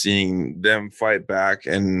with seeing them fight back,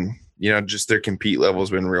 and just their compete level has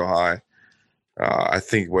been real high. I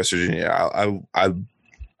think West Virginia. I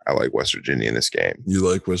like West Virginia in this game. You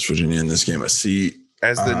like West Virginia in this game? I see.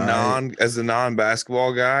 As the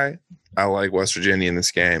non-basketball guy, I like West Virginia in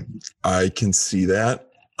this game. I can see that.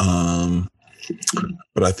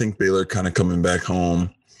 But I think Baylor kind of coming back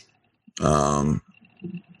home. I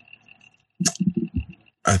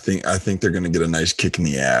think they're going to get a nice kick in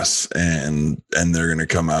the ass, and they're going to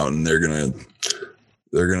come out and they're going to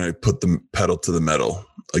put the pedal to the metal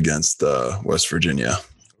against West Virginia.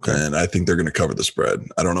 Okay. And I think they're going to cover the spread.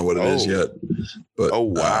 I don't know what it is yet, but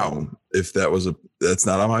if that's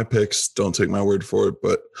not on my picks, don't take my word for it.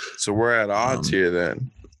 But so we're at odds here then.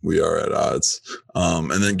 We are at odds. And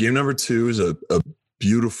then game number 2 is a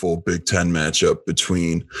beautiful Big Ten matchup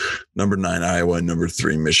between number 9 Iowa and number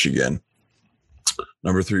 3 Michigan.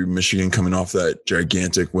 Number 3 Michigan coming off that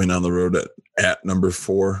gigantic win on the road at number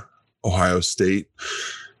 4 Ohio State.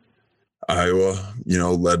 Iowa,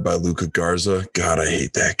 led by Luka Garza. God, I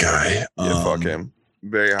hate that guy. Yeah, fuck him.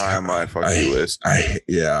 Very high on my fuck you list. I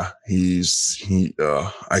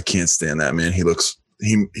can't stand that man. He looks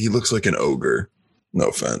like an ogre. No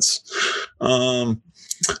offense. I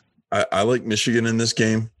like Michigan in this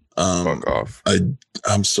game. Fuck off.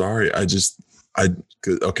 I'm sorry. Again,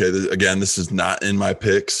 this is not in my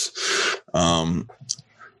picks. I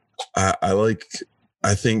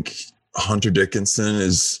think Hunter Dickinson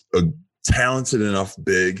is a talented enough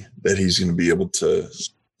big that he's going to be able to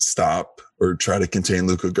stop or try to contain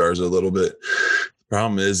Luka Garza a little bit. The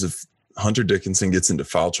problem is if Hunter Dickinson gets into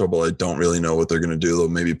foul trouble, I don't really know what they're going to do. They'll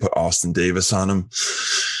maybe put Austin Davis on him.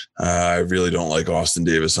 I really don't like Austin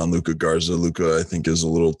Davis on Luka Garza. Luka, I think, is a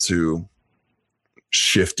little too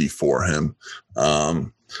shifty for him.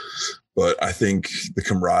 But I think the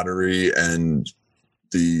camaraderie and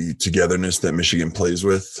the togetherness that Michigan plays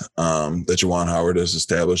with, that Juwan Howard has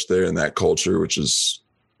established there, and that culture, which is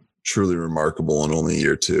truly remarkable in only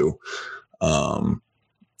year 2.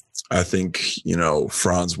 I think,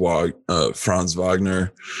 Franz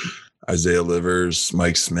Wagner, Isaiah Livers,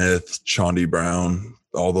 Mike Smith, Chauncey Brown,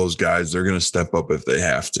 all those guys, they're going to step up if they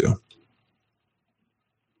have to.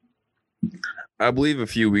 I believe a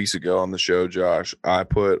few weeks ago on the show, Josh, I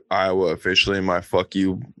put Iowa officially in my fuck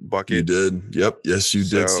you bucket. You did. Yep. Yes, you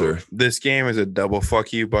did, sir. This game is a double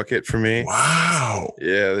fuck you bucket for me. Wow.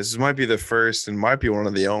 Yeah, this might be the first and might be one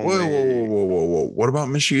of the only. Whoa. What about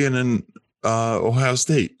Michigan and Ohio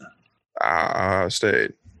State? Ohio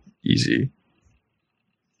State. Easy.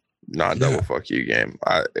 Not double fuck you game.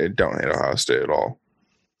 I don't hate Ohio State at all.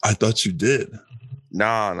 I thought you did.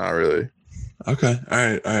 Nah, not really. Okay.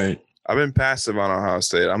 All right. I've been passive on Ohio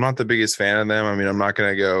State. I'm not the biggest fan of them. I mean, I'm not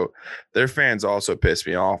going to go. Their fans also piss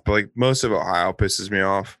me off, but most of Ohio pisses me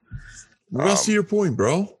off. I see your point,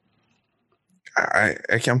 bro.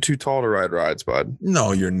 I'm too tall to ride rides, bud.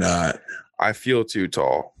 No, you're not. I feel too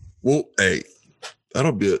tall. Well, hey,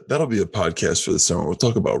 that'll be a podcast for the summer. We'll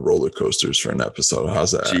talk about roller coasters for an episode.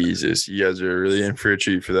 How's that? Jesus, you guys are really in for a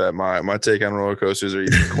treat for that. My take on roller coasters are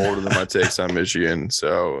even colder than my takes on Michigan,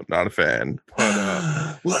 so not a fan.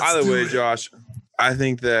 But either way, Josh, I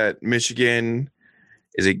think that Michigan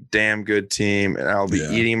is a damn good team, and I'll be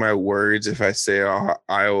eating my words if I say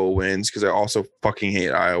Iowa wins, because I also fucking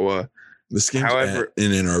hate Iowa. This game's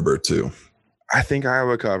in Ann Arbor too. I think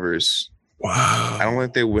Iowa covers. Wow. I don't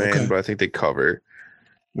think they win, but I think they cover.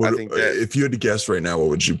 I think that if you had to guess right now, what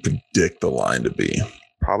would you predict the line to be?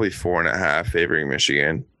 Probably 4.5 favoring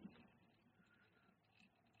Michigan.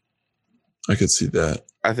 I could see that.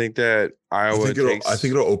 I think that Iowa I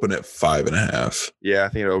think it'll open at 5.5. Yeah, I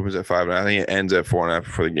think it opens at 5.5. I think it ends at 4.5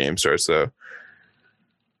 before the game starts, though.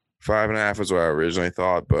 5.5 was what I originally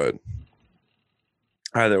thought, but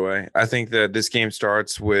either way, I think that this game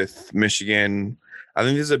starts with Michigan. I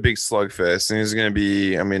think this is a big slugfest. I think this is going to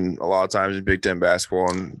be, I mean, a lot of times in Big Ten basketball,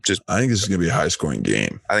 and just I think this is going to be a high-scoring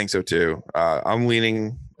game. I think so too. I'm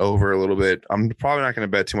leaning over a little bit. I'm probably not going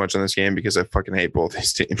to bet too much on this game because I fucking hate both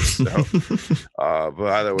these teams. So,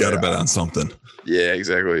 but either way, Got to bet on something. Yeah,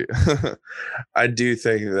 exactly. I do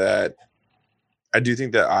think that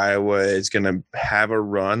Iowa is going to have a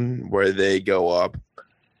run where they go up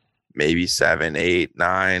maybe 7, 8,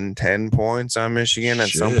 9, 10 points on Michigan at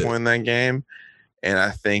some point in that game. And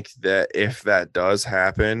I think that if that does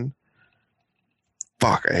happen,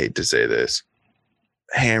 I hate to say this,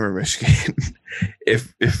 hammer Michigan.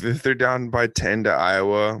 if they're down by 10 to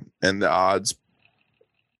Iowa and the odds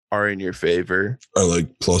are in your favor, or like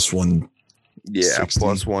plus 160. Yeah,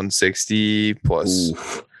 plus 160 plus.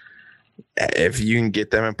 Oof. If you can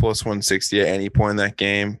get them at plus 160 at any point in that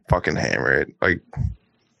game, fucking hammer it. Like,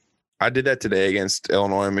 I did that today against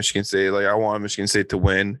Illinois and Michigan State. Like, I wanted Michigan State to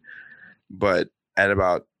win, but at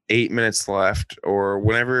about 8 minutes left, or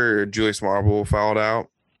whenever Julius Marble fouled out,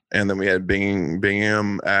 and then we had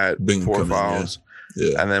Bingham at 4 fouls,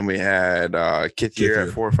 and then we had Kithier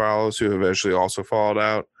at 4 fouls, who eventually also fouled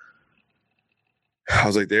out. I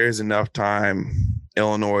was like, there is enough time.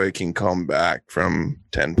 Illinois can come back from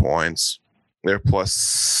 10 points. They're plus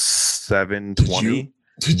 720.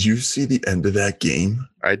 Did you see the end of that game?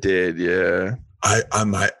 I did, yeah.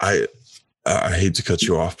 I hate to cut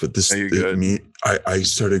you off, but I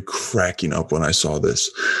started cracking up when I saw this.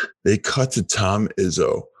 They cut to Tom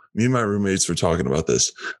Izzo. Me and my roommates were talking about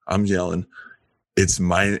this. I'm yelling, it's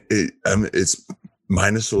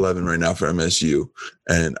minus 11 right now for MSU,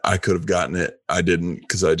 and I could have gotten it. I didn't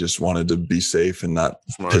because I just wanted to be safe and not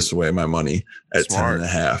piss away my money at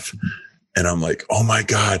 10.5. And I'm like, oh my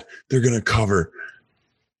God, they're going to cover.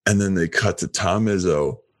 And then they cut to Tom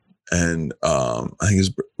Izzo and I think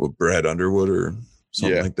it's Brad Underwood or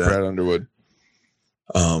something like that. Brad Underwood.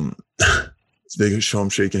 They show him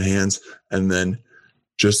shaking hands. And then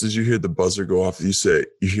just as you hear the buzzer go off, you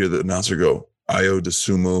hear the announcer go, Ayo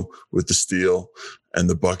DeSumo with the steal and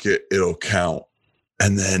the bucket, it'll count.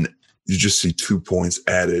 And then you just see 2 points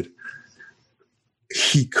added.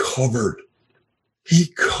 He covered.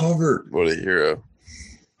 What a hero.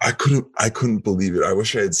 I couldn't believe it. I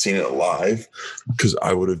wish I had seen it live because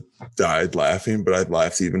I would have died laughing, but I'd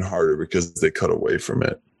laughed even harder because they cut away from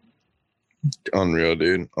it. Unreal,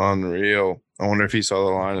 dude. Unreal. I wonder if he saw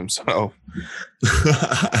the line himself.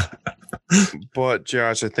 But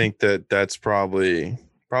Josh, I think that's probably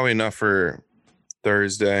enough for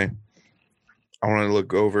Thursday. I want to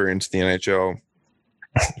look over into the NHL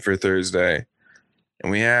for Thursday. And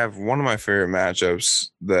we have one of my favorite matchups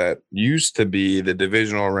that used to be the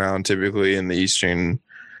divisional round, typically in the Eastern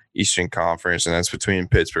Conference, and that's between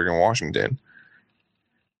Pittsburgh and Washington.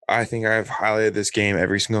 I think I've highlighted this game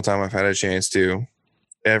every single time I've had a chance to.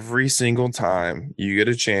 Every single time you get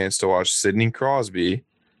a chance to watch Sidney Crosby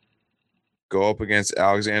go up against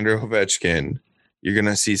Alexander Ovechkin, you're going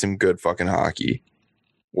to see some good fucking hockey.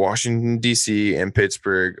 Washington, D.C. and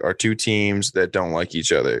Pittsburgh are two teams that don't like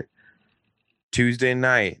each other. Tuesday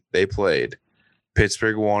night, they played.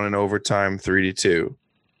 Pittsburgh won in overtime 3-2.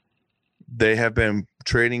 They have been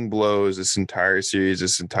trading blows this entire series,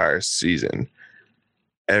 this entire season.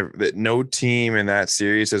 No team in that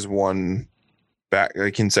series has won back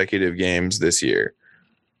consecutive games this year.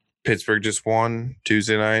 Pittsburgh just won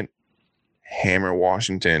Tuesday night. Hammer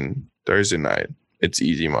Washington Thursday night. It's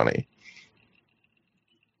easy money.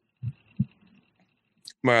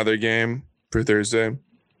 My other game for Thursday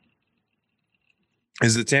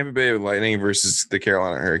is the Tampa Bay Lightning versus the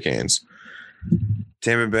Carolina Hurricanes.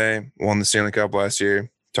 Tampa Bay won the Stanley Cup last year.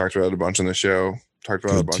 Talked about it a bunch on the show. Talked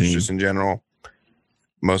about it a bunch just in general.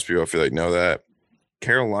 Most people, I feel like, know that.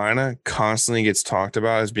 Carolina constantly gets talked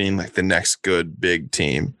about as being like the next good big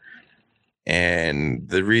team. And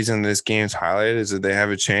the reason this game's highlighted is that they have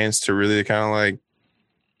a chance to really kind of like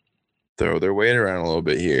throw their weight around a little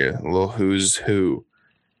bit here. A little who's who.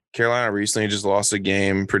 Carolina recently just lost a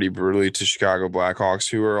game pretty brutally to Chicago Blackhawks,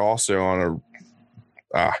 who are also on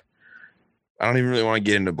I don't even really want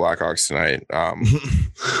to get into Blackhawks tonight.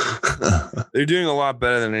 They're doing a lot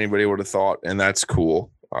better than anybody would have thought, and that's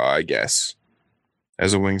cool, I guess.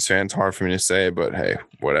 As a Wings fan, it's hard for me to say, but hey,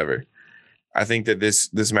 whatever. I think that this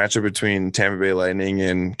matchup between Tampa Bay Lightning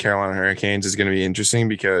and Carolina Hurricanes is going to be interesting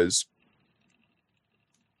because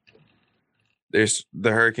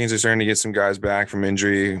the Hurricanes are starting to get some guys back from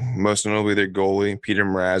injury, most notably their goalie, Peter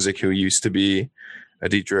Mrazek, who used to be a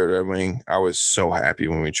Detroit Red Wing. I was so happy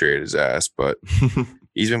when we traded his ass, but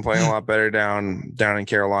He's been playing a lot better down in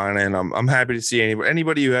Carolina, and I'm happy to see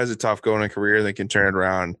anybody who has a tough going career that can turn it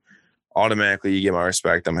around. Automatically, you get my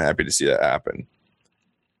respect. I'm happy to see that happen.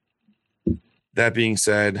 That being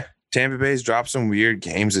said, Tampa Bay's dropped some weird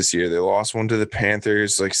games this year. They lost one to the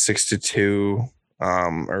Panthers like 6-2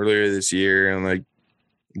 earlier this year, and like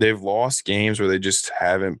they've lost games where they just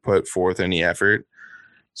haven't put forth any effort.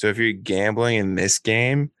 So if you're gambling in this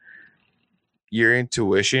game, your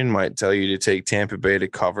intuition might tell you to take Tampa Bay to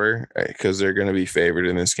cover because they're going to be favored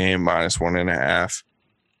in this game, -1.5.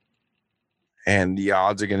 And the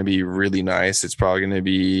odds are going to be really nice. It's probably going to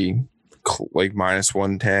be like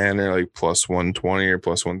 -110 or like +120 or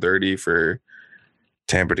 +130 for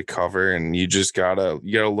Tampa to cover. And you gotta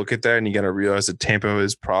look at that, and you gotta realize that Tampa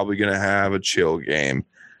is probably going to have a chill game.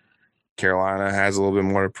 Carolina has a little bit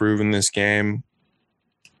more to prove in this game.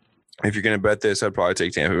 If you're going to bet this, I'd probably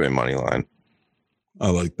take Tampa Bay money line. I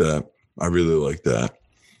like that. I really like that.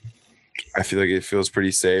 I feel like it feels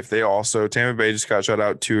pretty safe. Tampa Bay just got shut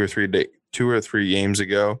out 2 or 3 games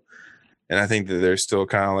ago. And I think that they're still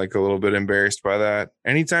kind of like a little bit embarrassed by that.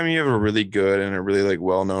 Anytime you have a really good and a really like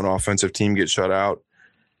well-known offensive team get shut out,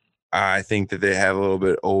 I think that they have a little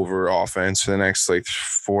bit over offense for the next like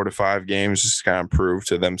 4 to 5 games, just to kind of prove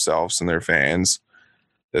to themselves and their fans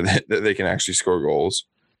that they can actually score goals.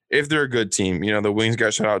 If they're a good team, the Wings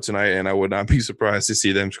got shut out tonight, and I would not be surprised to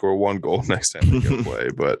see them score 1 goal next time they go play.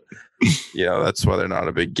 But, that's why they're not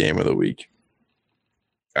a big game of the week.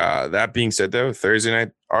 That being said, though, Thursday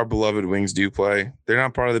night, our beloved Wings do play. They're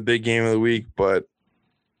not part of the big game of the week, but,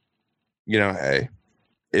 hey,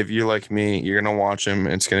 if you're like me, you're going to watch them.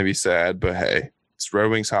 It's going to be sad, but, hey, it's Red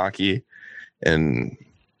Wings hockey. And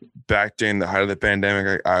back during the height of the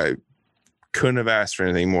pandemic, I couldn't have asked for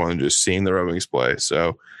anything more than just seeing the Red Wings play.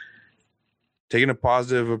 So, taking a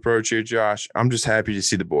positive approach here, Josh, I'm just happy to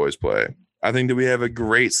see the boys play. I think that we have a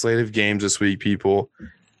great slate of games this week, people.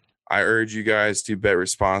 I urge you guys to bet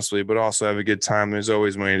responsibly, but also have a good time. There's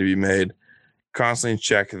always money to be made. Constantly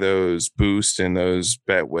check those boosts and those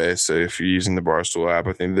bet with. So if you're using the Barstool app,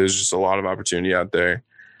 I think there's just a lot of opportunity out there,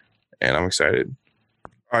 and I'm excited.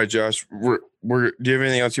 All right, Josh, do you have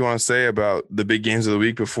anything else you want to say about the big games of the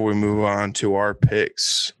week before we move on to our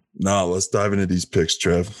picks? No, let's dive into these picks,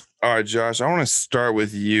 Trev. All right, Josh, I want to start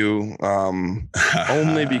with you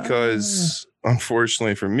only because,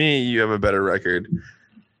 unfortunately for me, you have a better record.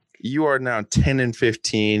 You are now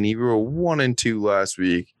 10-15. You were 1-2 last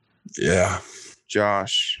week. Yeah.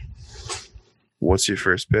 Josh, what's your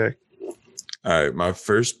first pick? All right, my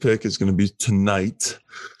first pick is going to be tonight.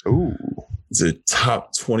 Ooh. It's a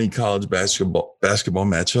top 20 college basketball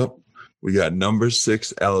matchup. We got number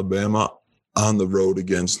 6 Alabama on the road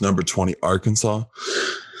against number 20 Arkansas.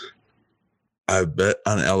 I bet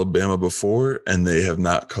on Alabama before, and they have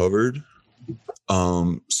not covered.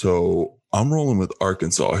 So I'm rolling with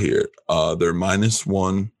Arkansas here. They're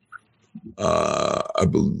 -1. I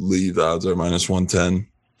believe the odds are -110.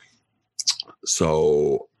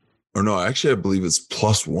 So, or no, actually, I believe it's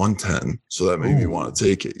 +110. So that made me want to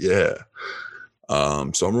take it. Yeah.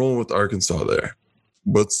 So I'm rolling with Arkansas there.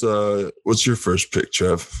 What's your first pick,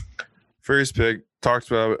 Trev? First pick, talked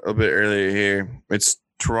about a bit earlier here. It's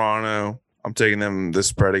Toronto. I'm taking them the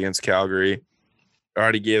spread against Calgary. I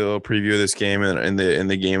already gave a little preview of this game in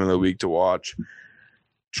the game of the week to watch.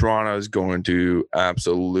 Toronto is going to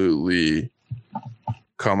absolutely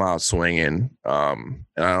come out swinging, and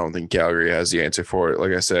I don't think Calgary has the answer for it.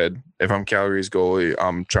 Like I said, if I'm Calgary's goalie,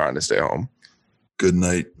 I'm trying to stay home. Good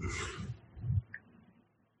night.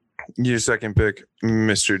 Your second pick,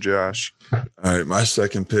 Mr. Josh. All right, my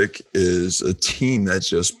second pick is a team that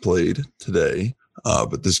just played today,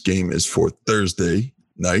 but this game is for Thursday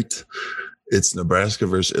night. It's Nebraska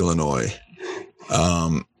versus Illinois.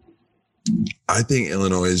 I think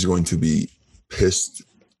Illinois is going to be pissed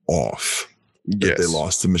off that they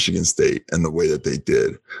lost to Michigan State and the way that they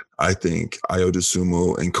did. I think Ayo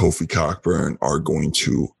Dosunmu and Kofi Cockburn are going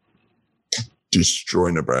to destroy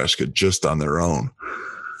Nebraska just on their own.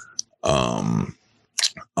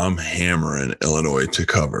 I'm hammering Illinois to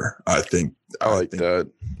cover. I think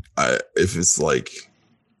that. If it's like,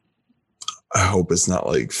 I hope it's not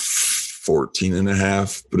like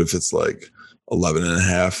 14.5, but if it's like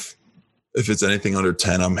 11.5, if it's anything under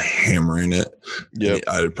 10, I'm hammering it. Yeah,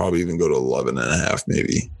 I'd probably even go to 11.5,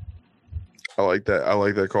 maybe. I like that. I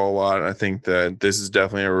like that call a lot. I think that this is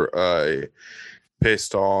definitely a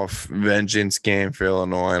pissed off vengeance game for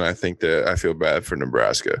Illinois, and I think that I feel bad for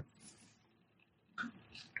Nebraska.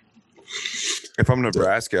 If I'm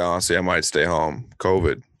Nebraska, honestly, I might stay home.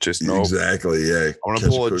 COVID, just no. Exactly, yeah. I'm gonna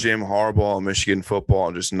pull a Jim Harbaugh on Michigan football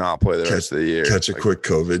and just not play the rest of the year. Catch a quick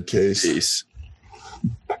COVID case. Peace.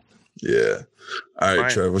 Yeah. All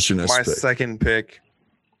right, Trev, what's your next My pick? second pick,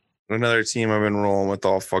 another team I've been rolling with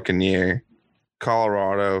all fucking year,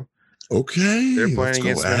 Colorado. Okay. They're playing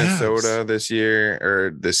against Minnesota this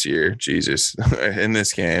year. Jesus, in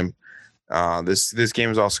this game. This game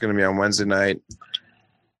is also going to be on Wednesday night.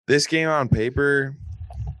 This game on paper,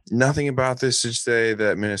 nothing about this should say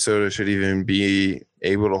that Minnesota should even be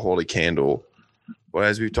able to hold a candle. But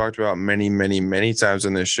as we've talked about many, many, many times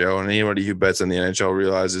on this show, and anybody who bets on the NHL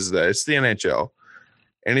realizes that it's the NHL.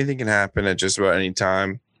 Anything can happen at just about any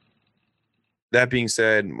time. That being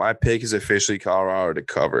said, my pick is officially Colorado to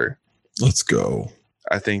cover. Let's go.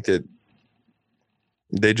 I think that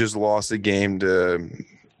they just lost a game to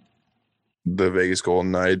the Vegas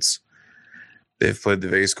Golden Knights. They've played the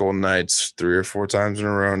Vegas Golden Knights 3 or 4 times in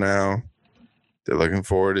a row now. They're looking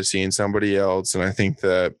forward to seeing somebody else. And I think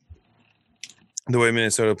that the way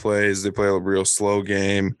Minnesota plays, they play a real slow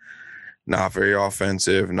game, not very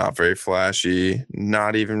offensive, not very flashy,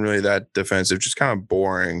 not even really that defensive, just kind of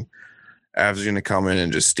boring. Avs are going to come in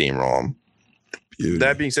and just steamroll them. Beauty.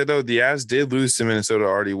 That being said, though, the Avs did lose to Minnesota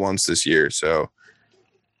already once this year, so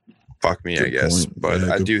fuck me, Good I guess. point. But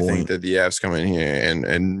Yeah, I good do think point. that the Avs come in here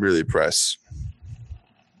and really press.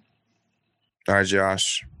 All right,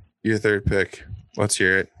 Josh, your third pick. Let's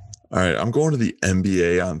hear it. All right, I'm going to the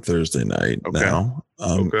NBA on Thursday night now.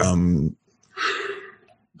 Okay.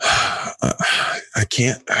 I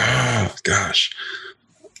can't. Oh, gosh.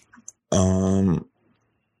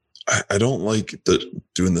 I don't like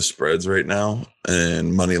doing the spreads right now,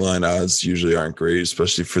 and money line odds usually aren't great,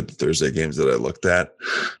 especially for the Thursday games that I looked at.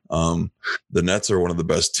 The Nets are one of the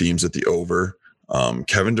best teams at the over.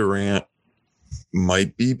 Kevin Durant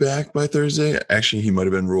might be back by Thursday. Actually, he might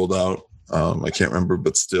have been ruled out. I can't remember,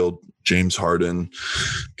 but still, James Harden,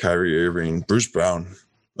 Kyrie Irving, Bruce Brown.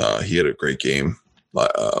 He had a great game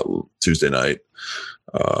Tuesday night.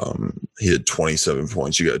 He had 27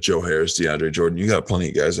 points. You got Joe Harris, DeAndre Jordan. You got plenty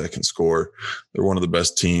of guys that can score. They're one of the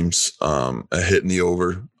best teams at hitting the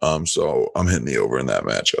over. So I'm hitting the over in that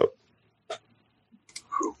matchup.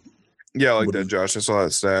 Yeah, I like that, Josh. I saw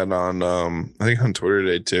that stat on, I think on Twitter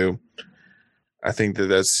today too. I think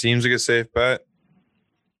that seems like a safe bet.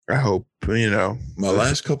 I hope, My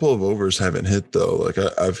last couple of overs haven't hit though. Like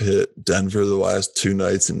I've hit Denver the last 2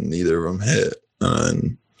 nights and neither of them hit.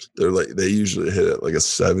 And they usually hit at like a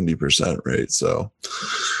 70% rate. So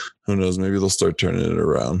who knows? Maybe they'll start turning it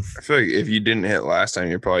around. I feel like if you didn't hit last time,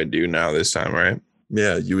 you're probably due now this time, right?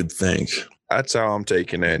 Yeah, you would think. That's how I'm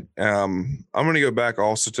taking it. I'm going to go back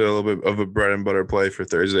also to a little bit of a bread and butter play for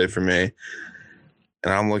Thursday for me.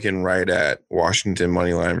 And I'm looking right at Washington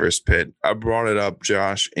moneyline versus Pitt. I brought it up,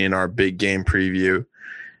 Josh, in our big game preview.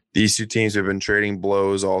 These two teams have been trading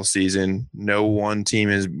blows all season. No one team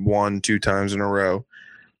has won 2 times in a row.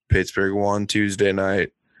 Pittsburgh won Tuesday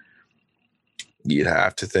night. You'd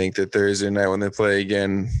have to think that Thursday night when they play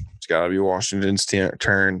again, it's got to be Washington's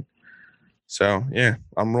turn. So, yeah,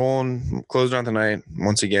 I'm closing out the night.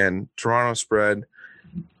 Once again, Toronto spread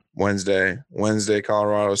Wednesday,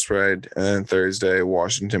 Colorado spread, and then Thursday,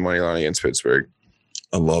 Washington money line against Pittsburgh.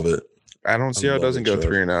 I love it. I don't see how it doesn't go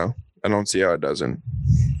 3-0. I don't see how it doesn't.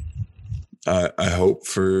 I hope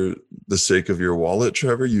for the sake of your wallet,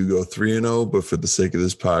 Trevor, you go 3-0, but for the sake of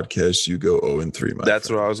this podcast, you go 0-3. That's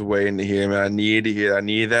what I was waiting to hear, man. I need to hear. I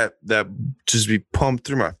need that just be pumped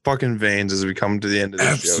through my fucking veins as we come to the end of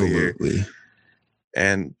the show here. Absolutely.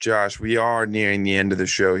 And Josh, we are nearing the end of the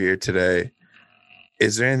show here today.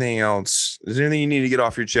 Is there anything else? Is there anything you need to get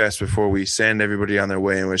off your chest before we send everybody on their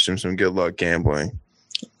way and wish them some good luck gambling?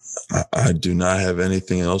 I do not have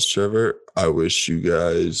anything else, Trevor. I wish you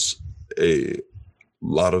guys a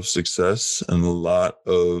lot of success and a lot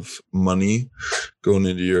of money going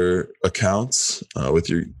into your accounts with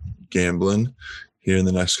your gambling here in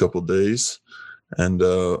the next couple of days. And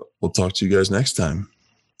we'll talk to you guys next time.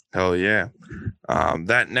 Hell yeah.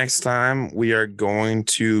 That next time we are going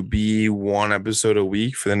to be 1 episode a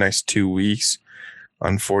week for the next 2 weeks.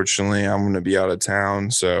 Unfortunately, I'm going to be out of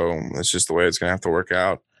town, so that's just the way it's going to have to work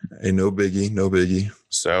out. Hey, no biggie.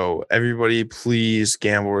 So everybody, please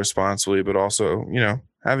gamble responsibly, but also,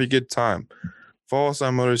 have a good time. Follow us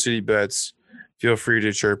on Motor City Bets. Feel free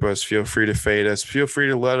to chirp us. Feel free to fade us. Feel free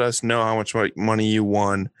to let us know how much money you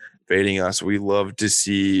won fading us. We love to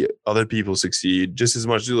see other people succeed just as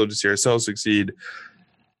much as we love to see ourselves succeed.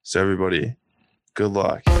 So everybody, good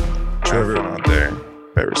luck. Trevor, out there,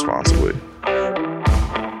 bet responsibly.